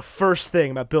know the first thing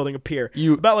about building a pier.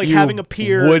 You having a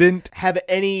pier wouldn't have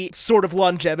any sort of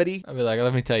longevity. I'd be like,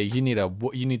 let me tell you,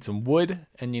 you need some wood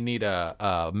and you need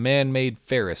a man-made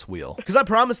Ferris wheel. Because I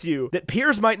promise you that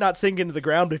piers might not sink into the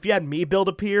ground, but if you had me build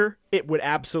a pier, it would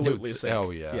absolutely sink. Oh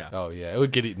yeah. Oh yeah. It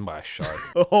would get eaten by a shark.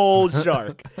 A whole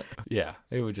shark. Yeah.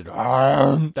 It would just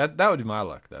that would be my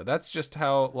luck though. That's just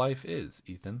how life is,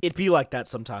 Ethan. It'd be like that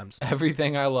sometimes.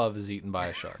 Everything I love is eaten by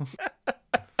a shark.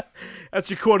 That's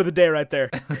your quote of the day right there.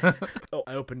 Oh,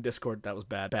 I opened Discord. That was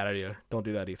bad. Bad idea. Don't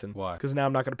do that, Ethan. Why? Because now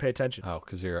I'm not going to pay attention. Oh,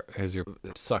 because you're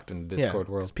sucked into Discord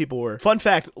world. People were. Fun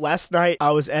fact, last night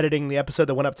I was editing the episode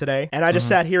that went up today, and I just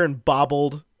sat here and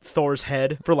bobbled Thor's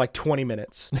head for like 20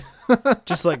 minutes.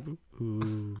 Just like...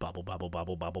 Ooh, bobble, bobble,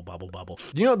 bobble, bobble, bobble, bobble.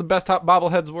 You know what the best hot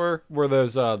bobbleheads were? Were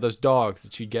those dogs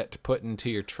that you get to put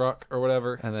into your truck or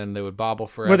whatever, and then they would bobble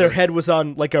forever. Where their head was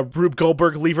on like a Rube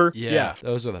Goldberg lever. Yeah,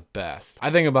 those are the best.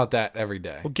 I think about that every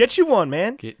day. Well, get you one,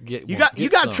 man. You got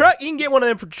a truck. You can get one of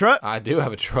them for truck. I do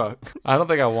have a truck. I don't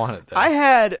think I want it though. I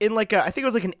had in I think it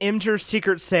was like an Imgur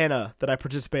Secret Santa that I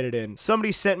participated in.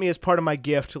 Somebody sent me as part of my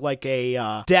gift like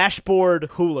a dashboard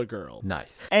hula girl.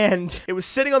 Nice. And it was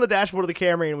sitting on the dashboard of the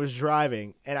Camry and was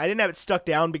driving, and I didn't have it stuck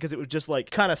down because it was just like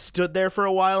kind of stood there for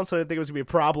a while, and so I didn't think it was gonna be a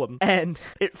problem. And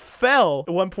it fell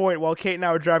at one point while Kate and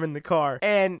I were driving the car,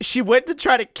 and she went to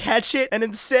try to catch it and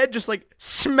instead just like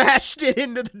smashed it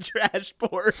into the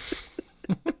dashboard.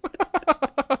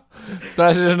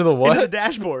 Smashed it into the what? Into the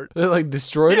dashboard. It like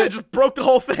destroyed Yeah, it? it just broke the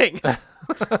whole thing.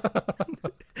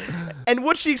 And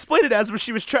what she explained it as was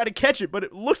she was trying to catch it, but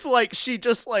it looked like she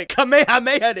just like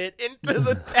kamehameha'd it into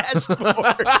the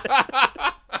dashboard.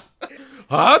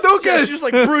 Yeah, she just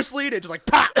like Bruce Lee'd it, just like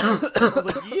pop. I was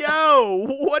like, yo,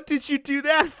 what did you do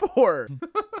that for?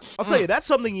 I'll tell you, that's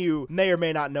something you may or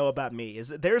may not know about me, is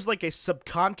that there's like a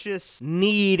subconscious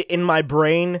need in my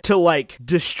brain to like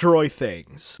destroy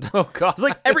things. Oh god. It's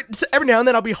like every now and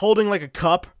then I'll be holding like a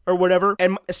cup or whatever,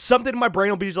 and something in my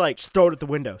brain will be just like, just throw it at the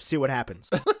window, see what happens.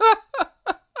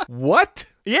 What?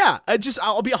 Yeah,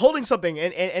 I'll be holding something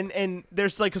and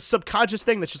there's like a subconscious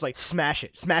thing that's just like smash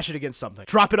it against something,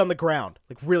 drop it on the ground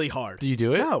like really hard. Do you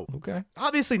do it? No. Okay.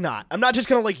 Obviously not. I'm not just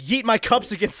gonna like yeet my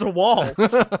cups against the wall.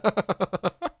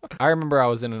 I remember I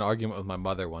was in an argument with my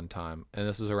mother one time, and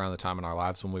this was around the time in our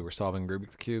lives when we were solving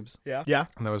Rubik's Cubes. Yeah.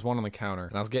 And there was one on the counter,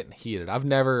 and I was getting heated. I've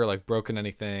never like broken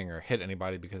anything or hit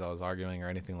anybody because I was arguing or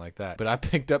anything like that. But I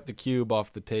picked up the cube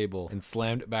off the table and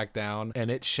slammed it back down, and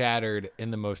it shattered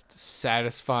in the most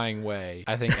satisfying way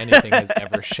I think anything has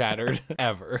ever shattered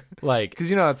ever. Like,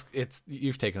 because it's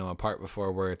you've taken them apart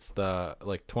before, where it's the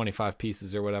like 25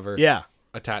 pieces or whatever. Yeah.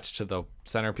 Attached to the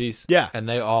centerpiece. Yeah. And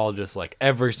they all just like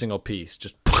every single piece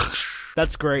just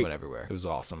That's great. went everywhere. It was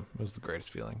awesome. It was the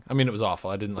greatest feeling. I mean, it was awful.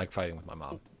 I didn't like fighting with my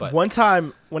mom. But one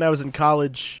time when I was in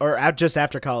college, or just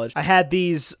after college, I had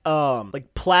these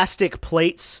like plastic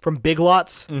plates from Big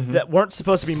Lots that weren't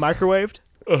supposed to be microwaved.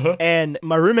 And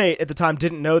my roommate at the time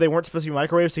didn't know they weren't supposed to be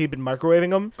microwaved, so he'd been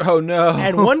microwaving them. Oh no.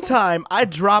 And one time I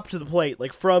dropped the plate,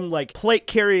 like from like plate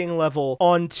carrying level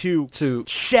onto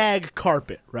shag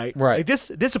carpet, right? Right. Like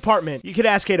this apartment, you could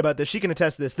ask Kate about this, she can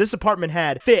attest to this. This apartment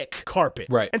had thick carpet.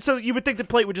 Right. And so you would think the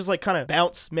plate would just like kind of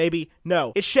bounce, maybe.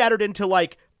 No. It shattered into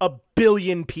like a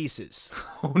billion pieces.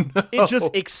 Oh no. It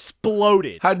just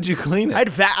exploded. How did you clean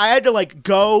it? I had to like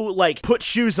go like put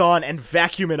shoes on and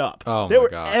vacuum it up. Oh they my were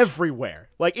gosh. everywhere.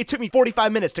 Like it took me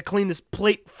 45 minutes to clean this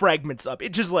plate fragments up. It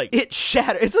just like it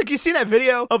shattered. It's like you see that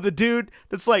video of the dude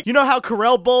that's like, you know how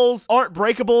Corel bowls aren't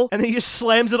breakable, and then he just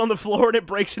slams it on the floor and it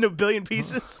breaks into a billion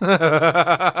pieces. I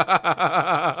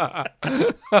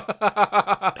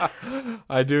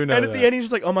do know. And at the end he's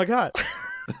just like, oh my god.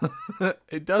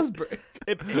 It does break.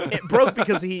 It broke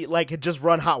because he like had just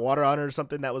run hot water on it or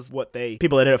something. That was what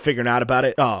people ended up figuring out about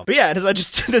it. But yeah,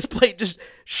 this plate just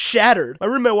shattered. My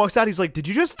roommate walks out. He's like, "Did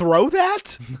you just throw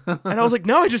that?" And I was like,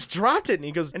 "No, I just dropped it." And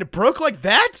he goes, "And it broke like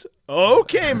that?"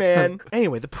 Okay, man.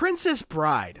 Anyway, The Princess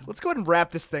Bride. Let's go ahead and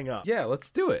wrap this thing up. Yeah, let's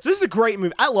do it. So this is a great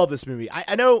movie. I love this movie.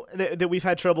 I know that we've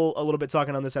had trouble a little bit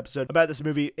talking on this episode about this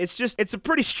movie. It's a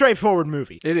pretty straightforward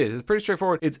movie. It is. It's pretty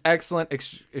straightforward. It's excellent.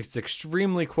 It's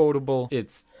extremely quotable.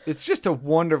 It's just a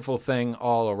wonderful thing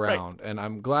all around, and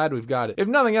I'm glad we've got it. If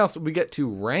nothing else, we get to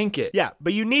rank it. Yeah,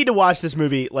 but you need to watch this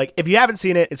movie. Like, if you haven't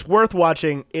seen it, it's worth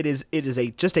watching. It is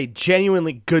just a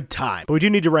genuinely good time. But we do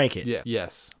need to rank it. Yeah.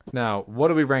 Yes. Now, what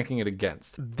are we ranking it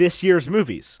against? This year's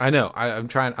movies. I know.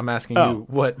 I'm asking you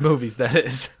what movies that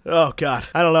is. Oh God,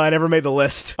 I don't know. I never made the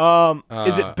list.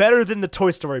 Is it better than the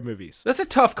Toy Story movies? That's a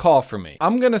tough call for me.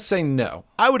 I'm gonna say no.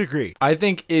 I would agree. I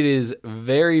think it is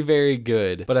very, very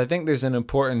good, but I think there's an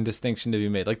important distinction to be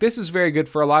made. Like, this is very good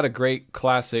for a lot of great,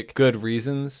 classic, good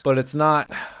reasons, but it's not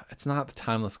the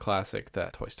timeless classic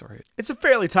that Toy Story is. It's a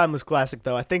fairly timeless classic,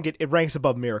 though. I think it ranks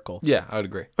above Miracle. Yeah, I would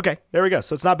agree. Okay, there we go.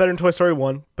 So it's not better than Toy Story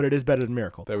 1, but it is better than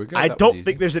Miracle. There we go. I That was don't easy.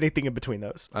 think there's anything in between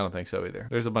those. I don't think so either.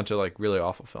 There's a bunch of like really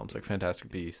awful films like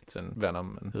Fantastic Beasts and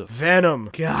Venom and Venom.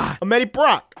 God. Amedi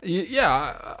Brock.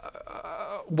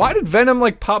 Why did Venom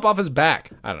like pop off his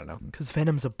back? I don't know. Because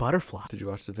Venom's a butterfly. Did you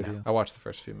watch the video? I watched the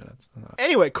first few minutes.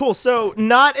 Anyway, cool. So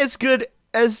not as good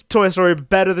as Toy Story, but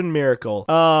better than Miracle.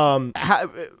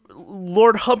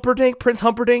 Lord Humperdinck, Prince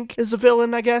Humperdinck is the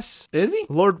villain, I guess. Is he?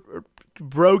 Lord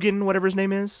Brogan, whatever his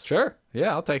name is. Sure.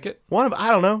 Yeah, I'll take it.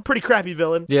 I don't know. Pretty crappy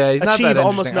villain. Yeah, he's not that interesting.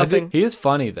 Almost nothing. He is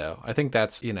funny though. I think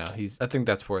that's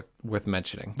worth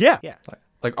mentioning. Yeah.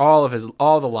 Like all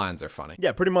the lines are funny.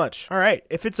 Yeah, pretty much. All right.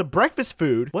 If it's a breakfast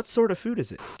food, what sort of food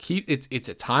is it? It's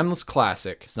a timeless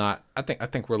classic. It's not. I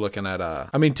think we're looking at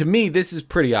I mean, to me, this is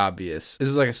pretty obvious. This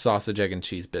is like a sausage, egg, and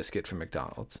cheese biscuit from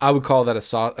McDonald's. I would call that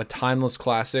a timeless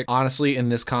classic. Honestly, in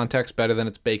this context, better than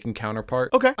its bacon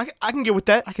counterpart. Okay, I can get with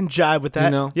that. I can jive with that.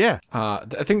 You know? Yeah.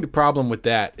 I think the problem with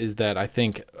that is that I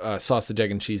think sausage,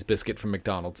 egg, and cheese biscuit from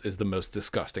McDonald's is the most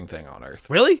disgusting thing on earth.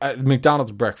 Really?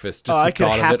 McDonald's breakfast. Just I the could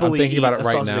thought of it. happily I'm thinking about it eat a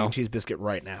right sausage, egg, now. and cheese biscuit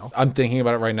right now. I'm thinking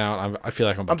about it right now, and I feel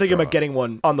like I'm thinking about getting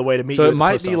one on the way to meet you. So at it the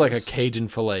might post be like a office. Cajun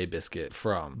filet biscuit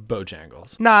from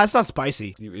Bojangles. Nah, it's not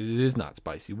spicy. It is not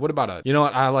spicy. What about you know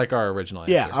what? I like our original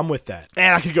answer. Yeah, I'm with that.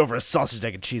 And I could go for a sausage,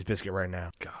 egg, and cheese biscuit right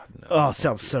now. God, no. Oh,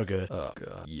 sounds so good. Oh,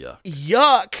 God. Yuck.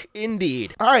 Yuck,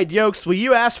 indeed. All right, Yokes. Well,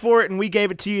 you asked for it, and we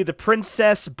gave it to you. The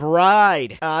Princess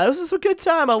Bride. This was a good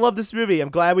time. I love this movie. I'm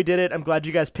glad we did it. I'm glad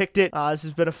you guys picked it. This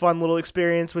has been a fun little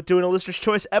experience with doing a Listener's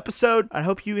Choice episode. I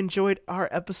hope you enjoyed our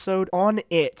episode on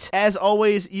it. As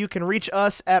always, you can reach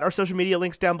us at our social media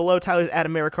links down below. Tyler's at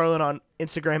AmeriCarlin on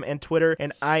Instagram and Twitter,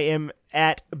 and I am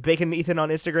at Bacon Ethan on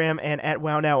Instagram and at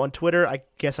WowNow on Twitter. I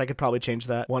guess I could probably change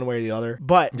that one way or the other.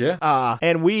 But yeah.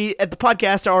 And we at the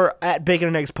podcast are at Bacon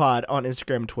and Eggs Pod on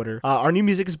Instagram and Twitter. Our new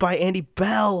music is by Andy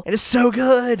Bell, and it's so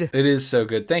good. It is so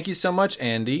good. Thank you so much,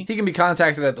 Andy. He can be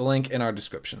contacted at the link in our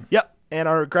description. Yep. And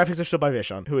our graphics are still by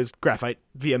Vishon, who is Graphite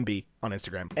VMB on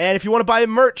Instagram. And if you want to buy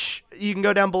merch, you can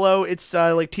go down below. It's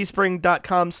like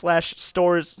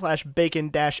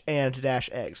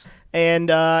teespring.com/stores/bacon-and-eggs. And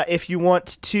if you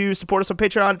want to support us on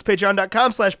Patreon, it's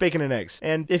patreon.com/bacon-and-eggs.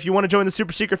 And if you want to join the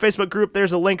super secret Facebook group,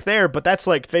 there's a link there, but that's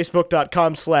like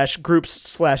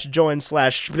facebook.com/groups/join/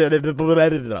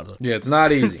 Yeah, it's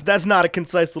not easy. That's not a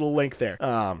concise little link there.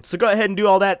 So go ahead and do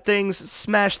all that things.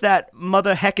 Smash that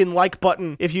mother heckin' like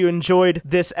button if you enjoyed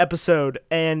this episode.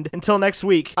 And until next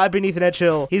week, I've been Ethan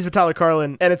Edgehill. He's been Tyler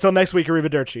Carlin. And until next week,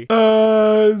 arrivederci.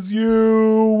 As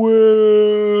you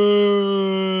will.